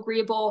I'm so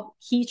agreeable,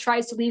 he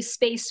tries to leave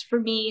space for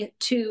me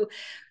to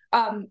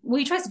when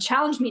he tries to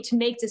challenge me to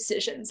make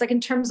decisions, like in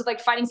terms of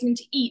like finding something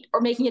to eat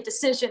or making a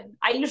decision,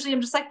 I usually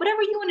am just like,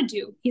 whatever you want to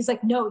do. He's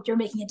like, no, you're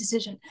making a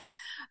decision.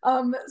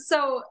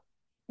 So,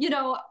 you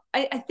know,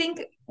 I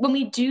think when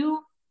we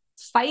do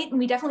fight, and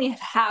we definitely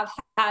have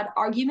had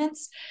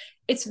arguments,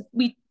 it's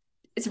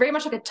very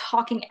much like a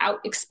talking out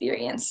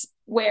experience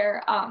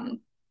where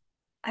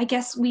I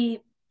guess I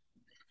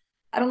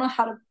don't know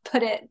how to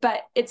put it,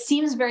 but it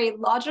seems very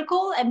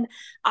logical, and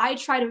I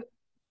try to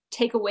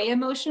take away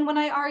emotion when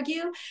I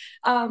argue.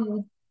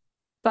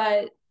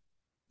 But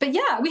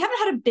yeah, we haven't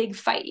had a big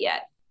fight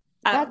yet.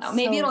 I don't know.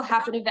 Maybe it'll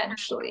happen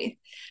eventually.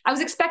 I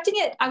was expecting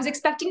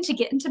to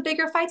get into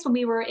bigger fights when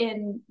we were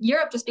in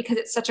Europe, just because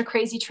it's such a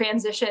crazy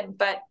transition.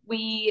 But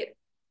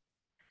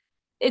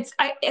it's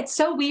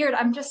so weird.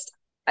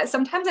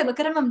 Sometimes I look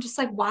at him, I'm just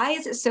like, why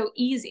is it so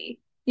easy?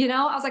 You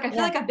know, I was like, I feel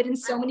like I've been in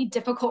so many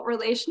difficult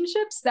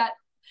relationships that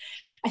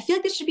I feel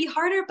like this should be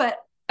harder, but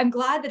I'm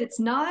glad that it's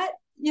not,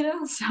 you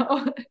know,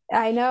 so.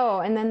 I know.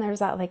 And then there's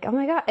that like, oh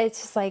my God,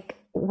 it's just like,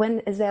 when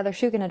is the other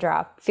shoe going to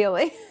drop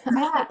feeling? I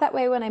felt that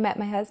way when I met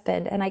my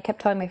husband, and I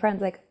kept telling my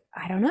friends, like,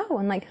 I don't know.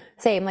 And like,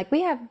 same, like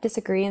we have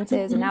disagreements,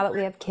 and now that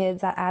we have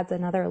kids, that adds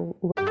another.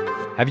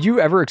 Have you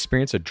ever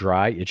experienced a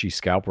dry, itchy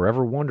scalp or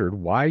ever wondered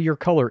why your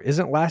color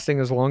isn't lasting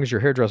as long as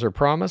your hairdresser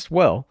promised?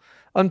 Well,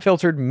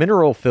 unfiltered,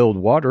 mineral-filled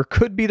water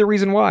could be the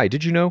reason why.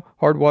 Did you know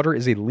hard water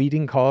is a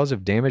leading cause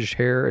of damaged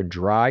hair and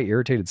dry,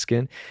 irritated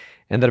skin?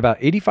 And that about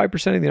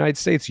 85% of the United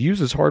States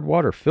uses hard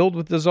water filled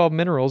with dissolved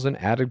minerals and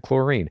added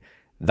chlorine.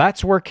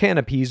 That's where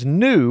Canopy's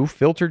new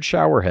filtered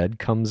shower head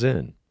comes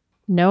in.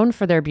 Known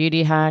for their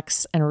beauty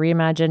hacks and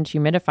reimagined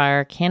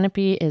humidifier,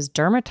 Canopy is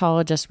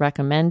dermatologist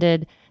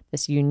recommended.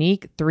 This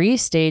unique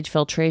 3-stage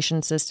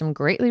filtration system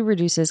greatly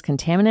reduces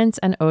contaminants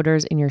and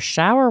odors in your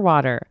shower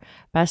water.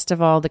 Best of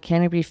all, the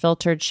Canopy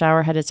filtered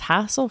shower head is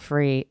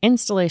hassle-free,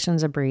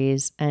 installation's a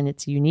breeze, and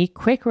its unique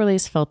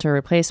quick-release filter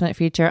replacement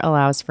feature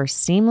allows for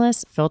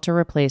seamless filter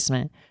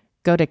replacement.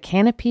 Go to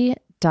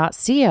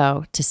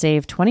canopy.co to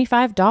save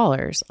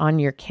 $25 on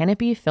your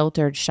Canopy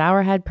filtered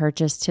showerhead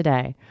purchase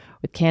today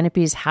with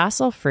Canopy's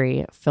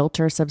hassle-free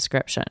filter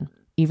subscription.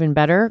 Even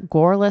better,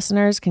 Gore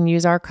listeners can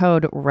use our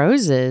code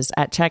ROSES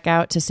at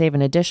checkout to save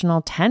an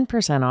additional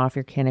 10% off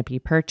your Canopy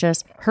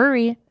purchase.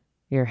 Hurry,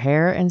 your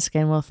hair and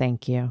skin will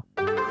thank you.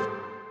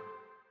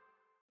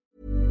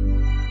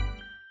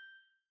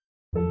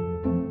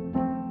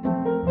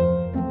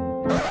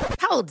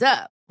 Hold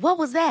up. What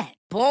was that?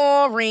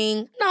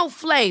 Boring. No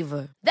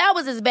flavor. That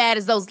was as bad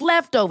as those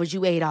leftovers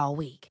you ate all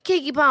week.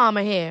 Keke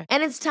Palmer here,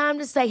 and it's time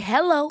to say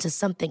hello to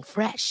something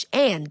fresh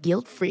and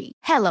guilt-free.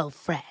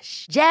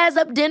 HelloFresh. Jazz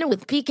up dinner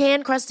with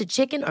pecan-crusted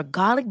chicken or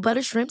garlic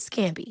butter shrimp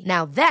scampi.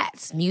 Now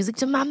that's music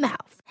to my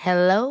mouth.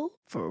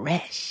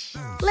 HelloFresh.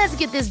 Let's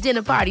get this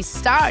dinner party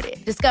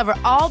started. Discover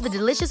all the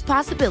delicious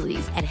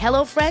possibilities at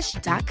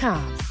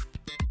HelloFresh.com.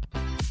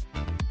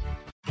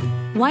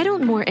 Why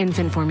don't more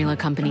infant formula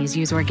companies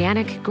use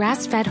organic,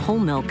 grass-fed whole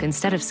milk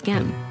instead of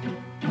skim?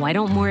 Why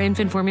don't more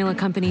infant formula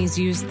companies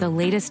use the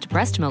latest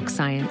breast milk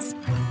science?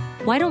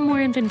 Why don't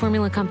more infant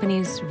formula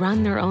companies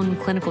run their own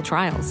clinical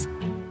trials?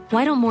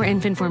 Why don't more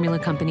infant formula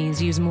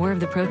companies use more of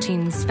the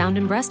proteins found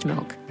in breast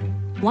milk?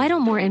 Why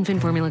don't more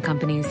infant formula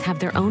companies have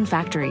their own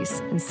factories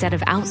instead of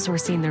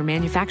outsourcing their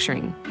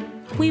manufacturing?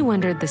 We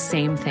wondered the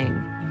same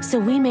thing. So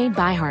we made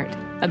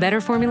ByHeart, a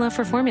better formula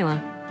for formula.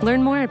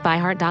 Learn more at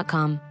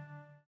byheart.com.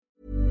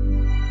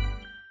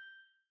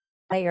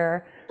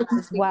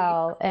 As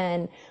well.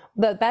 And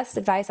the best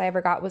advice I ever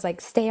got was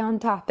like, stay on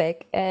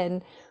topic.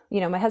 And,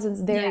 you know, my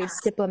husband's very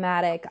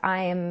diplomatic. I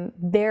am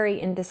very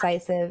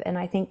indecisive. And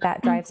I think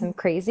that drives him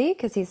crazy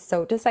because he's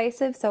so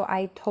decisive. So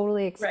I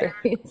totally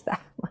experienced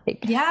that.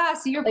 Like, yeah.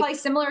 So you're probably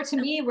similar to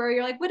me where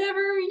you're like, whatever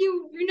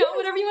you know,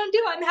 whatever you want to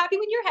do. I'm happy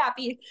when you're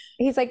happy.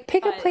 He's like,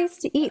 pick a place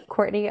to eat,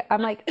 Courtney.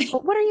 I'm like,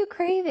 well, what are you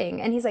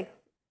craving? And he's like,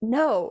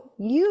 no,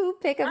 you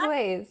pick a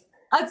place.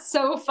 That's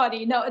so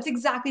funny. No, it's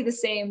exactly the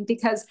same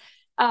because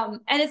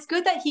and it's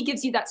good that he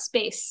gives you that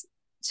space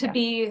to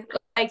be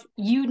like,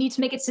 you need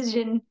to make a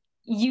decision.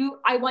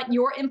 I want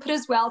your input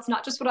as well. It's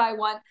not just what I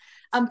want.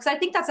 Because I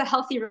think that's a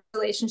healthy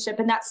relationship.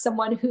 And that's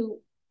someone who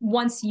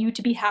wants you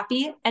to be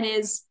happy and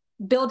is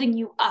building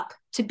you up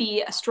to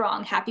be a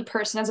strong, happy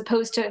person, as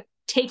opposed to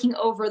taking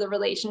over the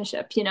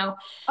relationship, you know?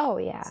 Oh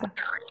yeah,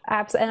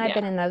 absolutely. And I've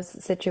been in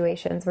those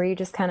situations where you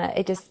just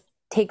it just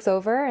takes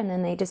over, and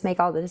then they just make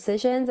all the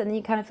decisions, and then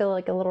you kind of feel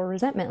like a little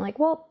resentment, like,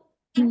 well,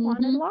 I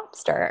wanted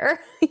lobster,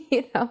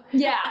 you know?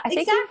 Yeah,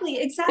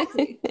 exactly.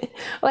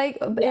 Like,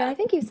 and I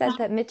think you said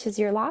that Mitch is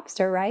your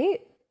lobster, right?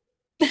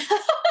 I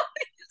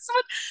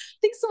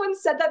think someone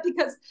said that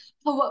because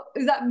what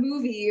was that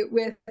movie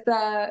with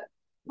what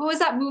was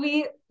that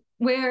movie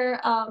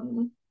where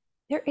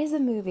there is a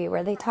movie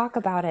where they talk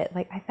about it,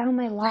 like, I found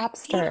my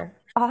lobster.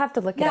 I'll have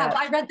to look it up.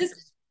 I read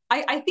this.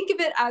 I think of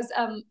it as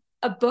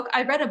a book.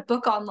 I read a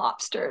book on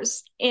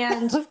lobsters,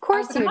 and of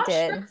course you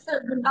did.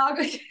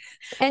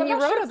 And you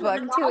wrote a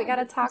book too. We got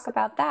to talk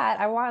about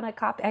that. I want a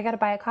copy. I got to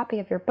buy a copy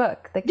of your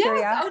book, The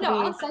Curiosity. Oh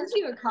no, I'll send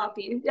you a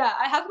copy. Yeah,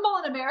 I have them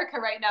all in America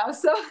right now.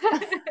 So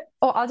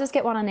Oh, I'll just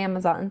get one on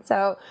Amazon.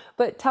 So,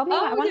 but tell me,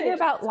 I want to hear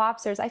okay. about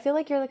lobsters. I feel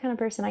like you're the kind of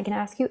person I can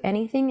ask you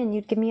anything and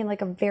you'd give me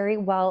like a very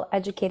well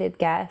educated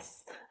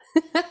guess.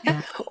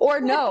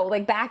 Or no,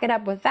 like back it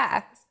up with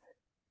facts.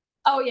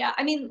 Oh yeah,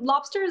 I mean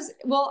lobsters.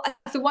 Well,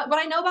 what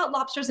I know about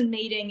lobsters and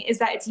mating is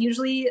that it's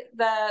usually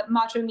the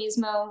macho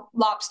mismo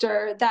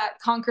lobster that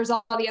conquers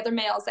all the other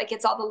males, that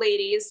gets all the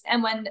ladies,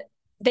 and when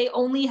they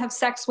only have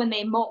sex when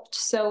they molt.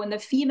 So when the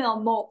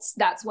female molts,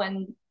 that's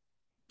when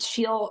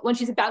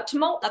she's about to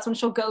molt, that's when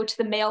she'll go to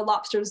the male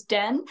lobster's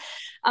den,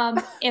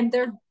 and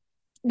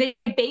they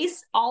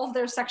base all of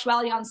their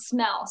sexuality on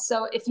smell.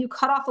 So if you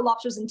cut off a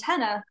lobster's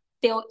antenna,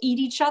 they'll eat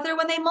each other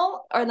when they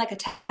molt, or like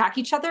attack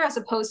each other, as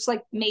opposed to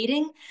like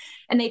mating,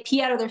 and they pee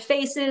out of their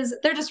faces.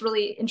 They're just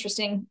really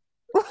interesting.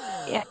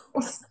 Yeah.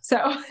 So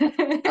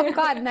Oh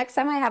God, next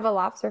time I have a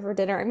lobster for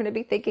dinner, I'm going to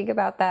be thinking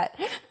about that.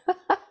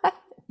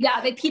 yeah,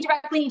 they pee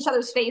directly in each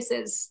other's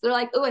faces. They're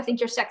like, oh, I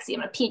think you're sexy, I'm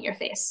going to pee in your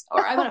face,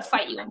 or I'm going to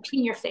fight you and pee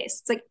in your face.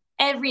 It's like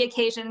every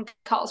occasion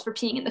calls for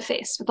peeing in the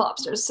face with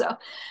lobsters. So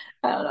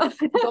I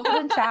don't know.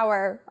 Golden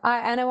shower.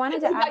 And I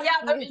wanted to ask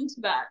yeah, they're you,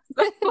 into that.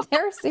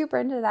 they're super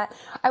into that.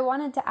 I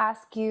wanted to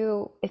ask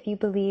you if you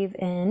believe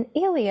in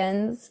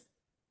aliens.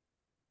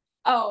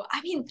 Oh, I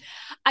mean,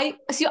 I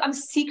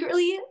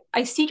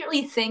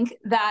secretly think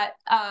that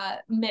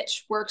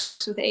Mitch works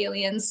with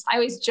aliens. I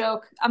always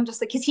joke, I'm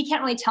just like, because he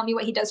can't really tell me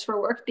what he does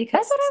for work, because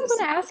That's what I was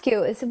going to ask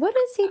you is what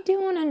is he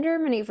doing in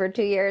Germany for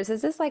 2 years?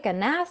 Is this like a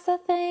NASA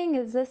thing?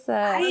 Is this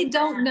I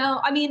don't know.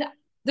 I mean,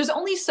 there's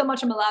only so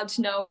much I'm allowed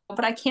to know,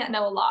 but I can't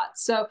know a lot.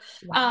 So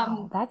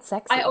wow, that's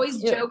sexy. I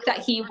always joke that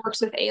he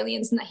works with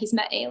aliens and that he's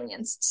met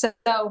aliens. So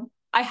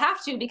I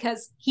have to,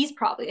 because he's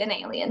probably an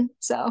alien.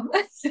 So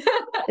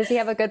does he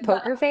have a good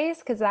poker face?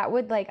 Because that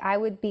would I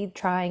would be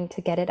trying to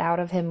get it out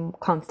of him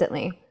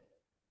constantly.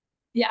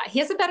 Yeah, he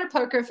has a better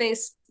poker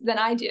face than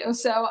I do.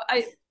 So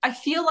I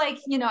feel like,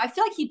 I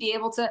feel like he'd be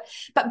able to,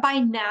 but by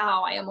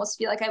now I almost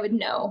feel like I would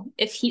know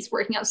if he's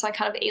working on some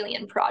kind of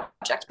alien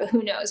project, but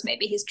who knows,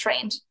 maybe he's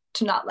trained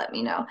to not let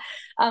me know.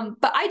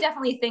 But I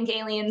definitely think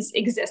aliens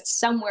exist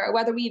somewhere.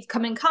 Whether we've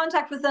come in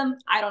contact with them,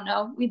 I don't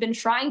know. We've been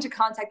trying to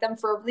contact them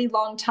for a really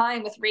long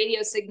time with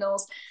radio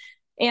signals.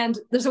 And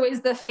there's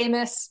always the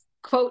famous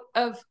quote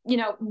of,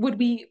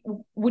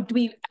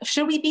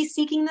 should we be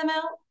seeking them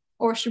out,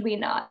 or should we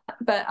not?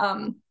 But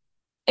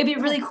it'd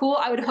be really cool.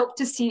 I would hope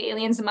to see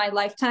aliens in my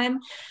lifetime.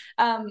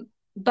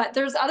 But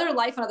there's other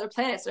life on other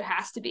planets. There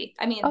has to be.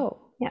 I mean,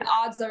 the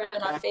odds are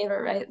in our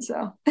favor, right?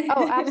 So.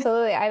 Oh,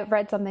 absolutely. I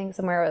read something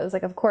somewhere where it was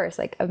like, of course,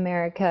 like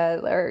America,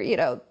 or,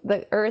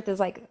 the Earth is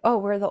like, oh,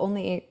 we're the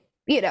only,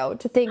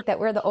 to think that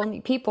we're the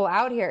only people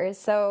out here is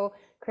so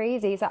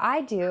crazy. So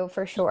I do,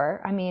 for sure.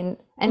 I mean,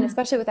 and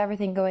especially with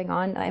everything going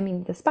on, I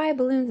mean, the spy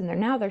balloons,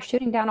 and they're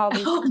shooting down all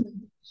these.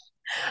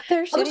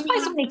 There's probably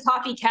so many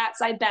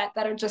copycats, I bet,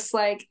 that are just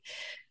like,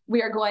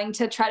 we are going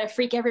to try to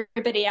freak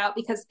everybody out,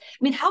 because, I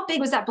mean, how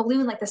big was that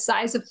balloon? Like the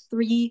size of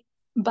 3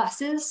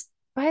 buses?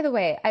 By the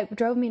way, it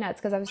drove me nuts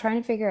because I was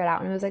trying to figure it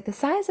out, and it was like the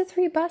size of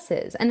 3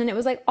 buses. And then it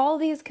was like all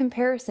these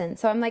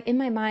comparisons. So I'm like in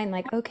my mind,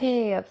 like,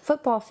 okay,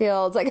 football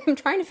fields, like I'm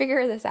trying to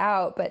figure this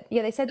out. But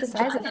yeah, they said the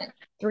size of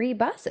 3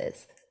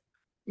 buses.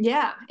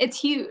 Yeah, it's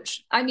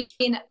huge. I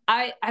mean,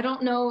 I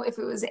don't know if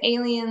it was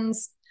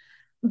aliens,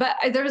 but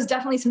there was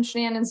definitely some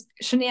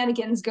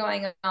shenanigans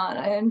going on,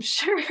 I am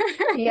sure.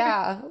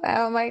 Yeah.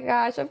 Oh my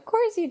gosh. Of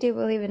course you do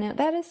believe in it.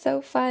 That is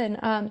so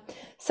fun.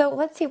 So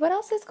let's see, what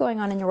else is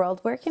going on in your world?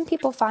 Where can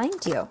people find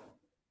you?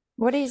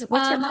 What's your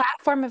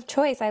platform of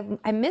choice?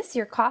 I miss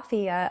your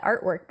coffee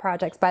artwork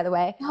projects, by the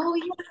way. Oh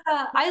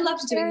yeah, I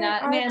loved doing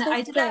that. Man,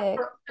 I did that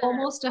for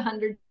almost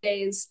 100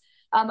 days.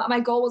 My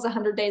goal was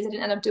 100 days. I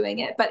didn't end up doing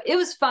it, but it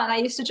was fun. I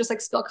used to just like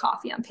spill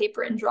coffee on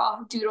paper and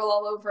doodle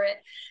all over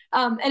it.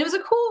 And it was a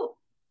cool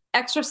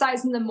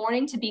exercise in the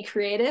morning to be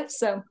creative.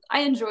 So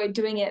I enjoyed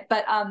doing it.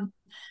 But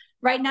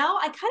right now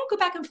I kind of go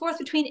back and forth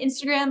between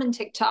Instagram and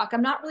TikTok.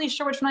 I'm not really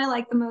sure which one I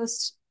like the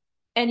most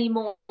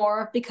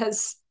anymore,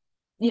 because,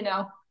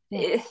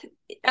 I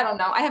don't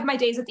know. I have my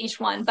days with each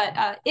one,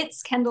 but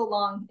it's Kendall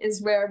Long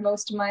is where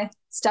most of my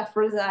stuff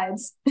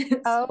resides.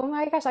 Oh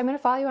my gosh. I'm going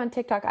to follow you on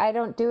TikTok. I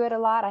don't do it a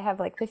lot. I have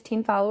like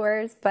 15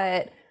 followers,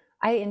 but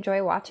I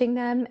enjoy watching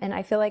them. And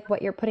I feel like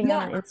what you're putting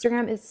on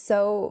Instagram is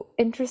so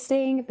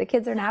interesting. If the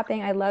kids are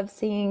napping, I love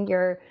seeing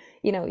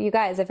you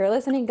guys, if you're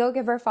listening, go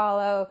give her a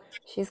follow.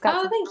 She's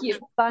got thank you.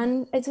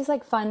 Fun. It's just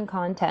like fun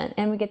content.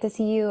 And we get to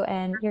see you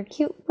and your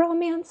cute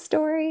romance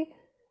story.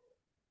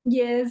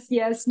 Yes.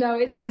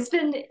 No, it's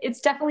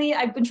definitely,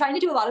 I've been trying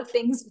to do a lot of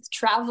things with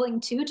traveling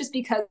too, just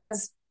because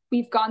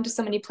we've gone to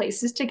so many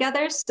places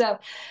together. So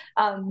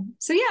yeah,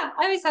 I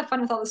always have fun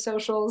with all the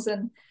socials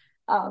and,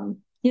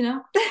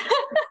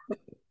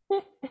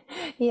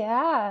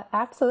 Yeah,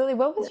 absolutely.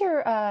 What was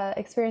your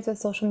experience with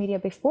social media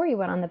before you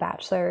went on The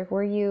Bachelor?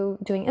 Were you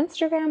doing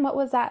Instagram? What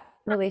was that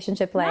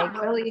relationship like?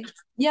 Not really.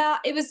 Yeah,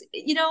 it was,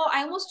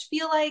 I almost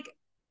feel like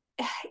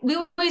we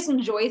always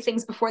enjoy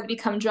things before they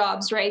become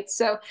jobs, right?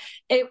 So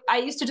I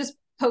used to just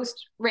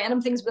post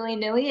random things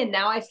willy-nilly, and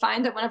now I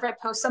find that whenever I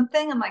post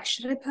something, I'm like,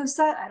 should I post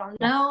that? I don't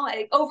know.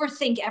 I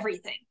overthink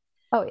everything.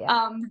 Oh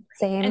yeah.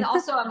 Same. And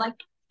also I'm like,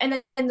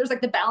 and then there's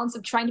like the balance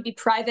of trying to be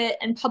private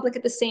and public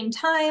at the same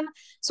time.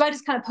 So I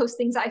just kind of post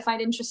things I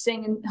find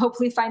interesting, and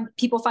hopefully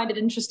people find it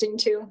interesting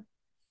too.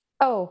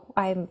 Oh,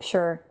 I'm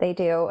sure they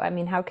do. I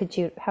mean, how can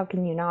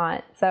you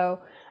not? So,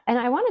 and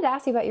I wanted to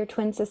ask you about your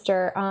twin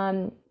sister,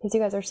 because you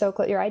guys are so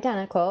close. You're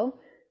identical.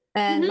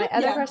 And my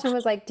other question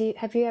was like,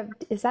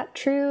 is that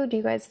true? Do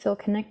you guys feel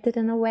connected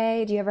in a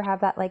way? Do you ever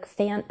have that like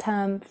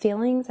phantom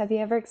feelings? Have you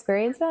ever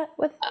experienced that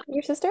with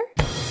your sister?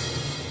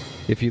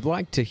 If you'd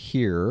like to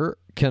hear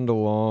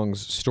Kendall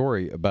Long's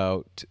story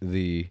about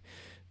the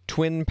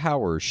twin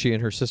powers she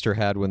and her sister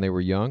had when they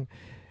were young,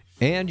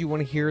 and you want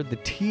to hear the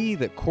tea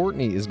that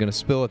Courtney is going to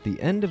spill at the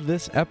end of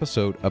this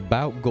episode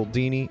about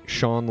Goldini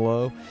Sean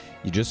Lowe,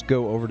 you just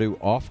go over to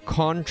Off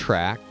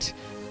Contract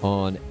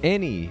on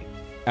any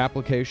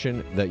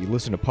application that you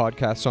listen to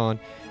podcasts on.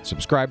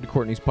 Subscribe to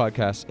Courtney's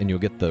podcast, and you'll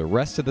get the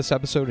rest of this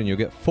episode, and you'll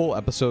get full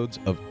episodes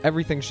of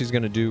everything she's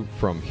going to do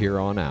from here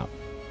on out.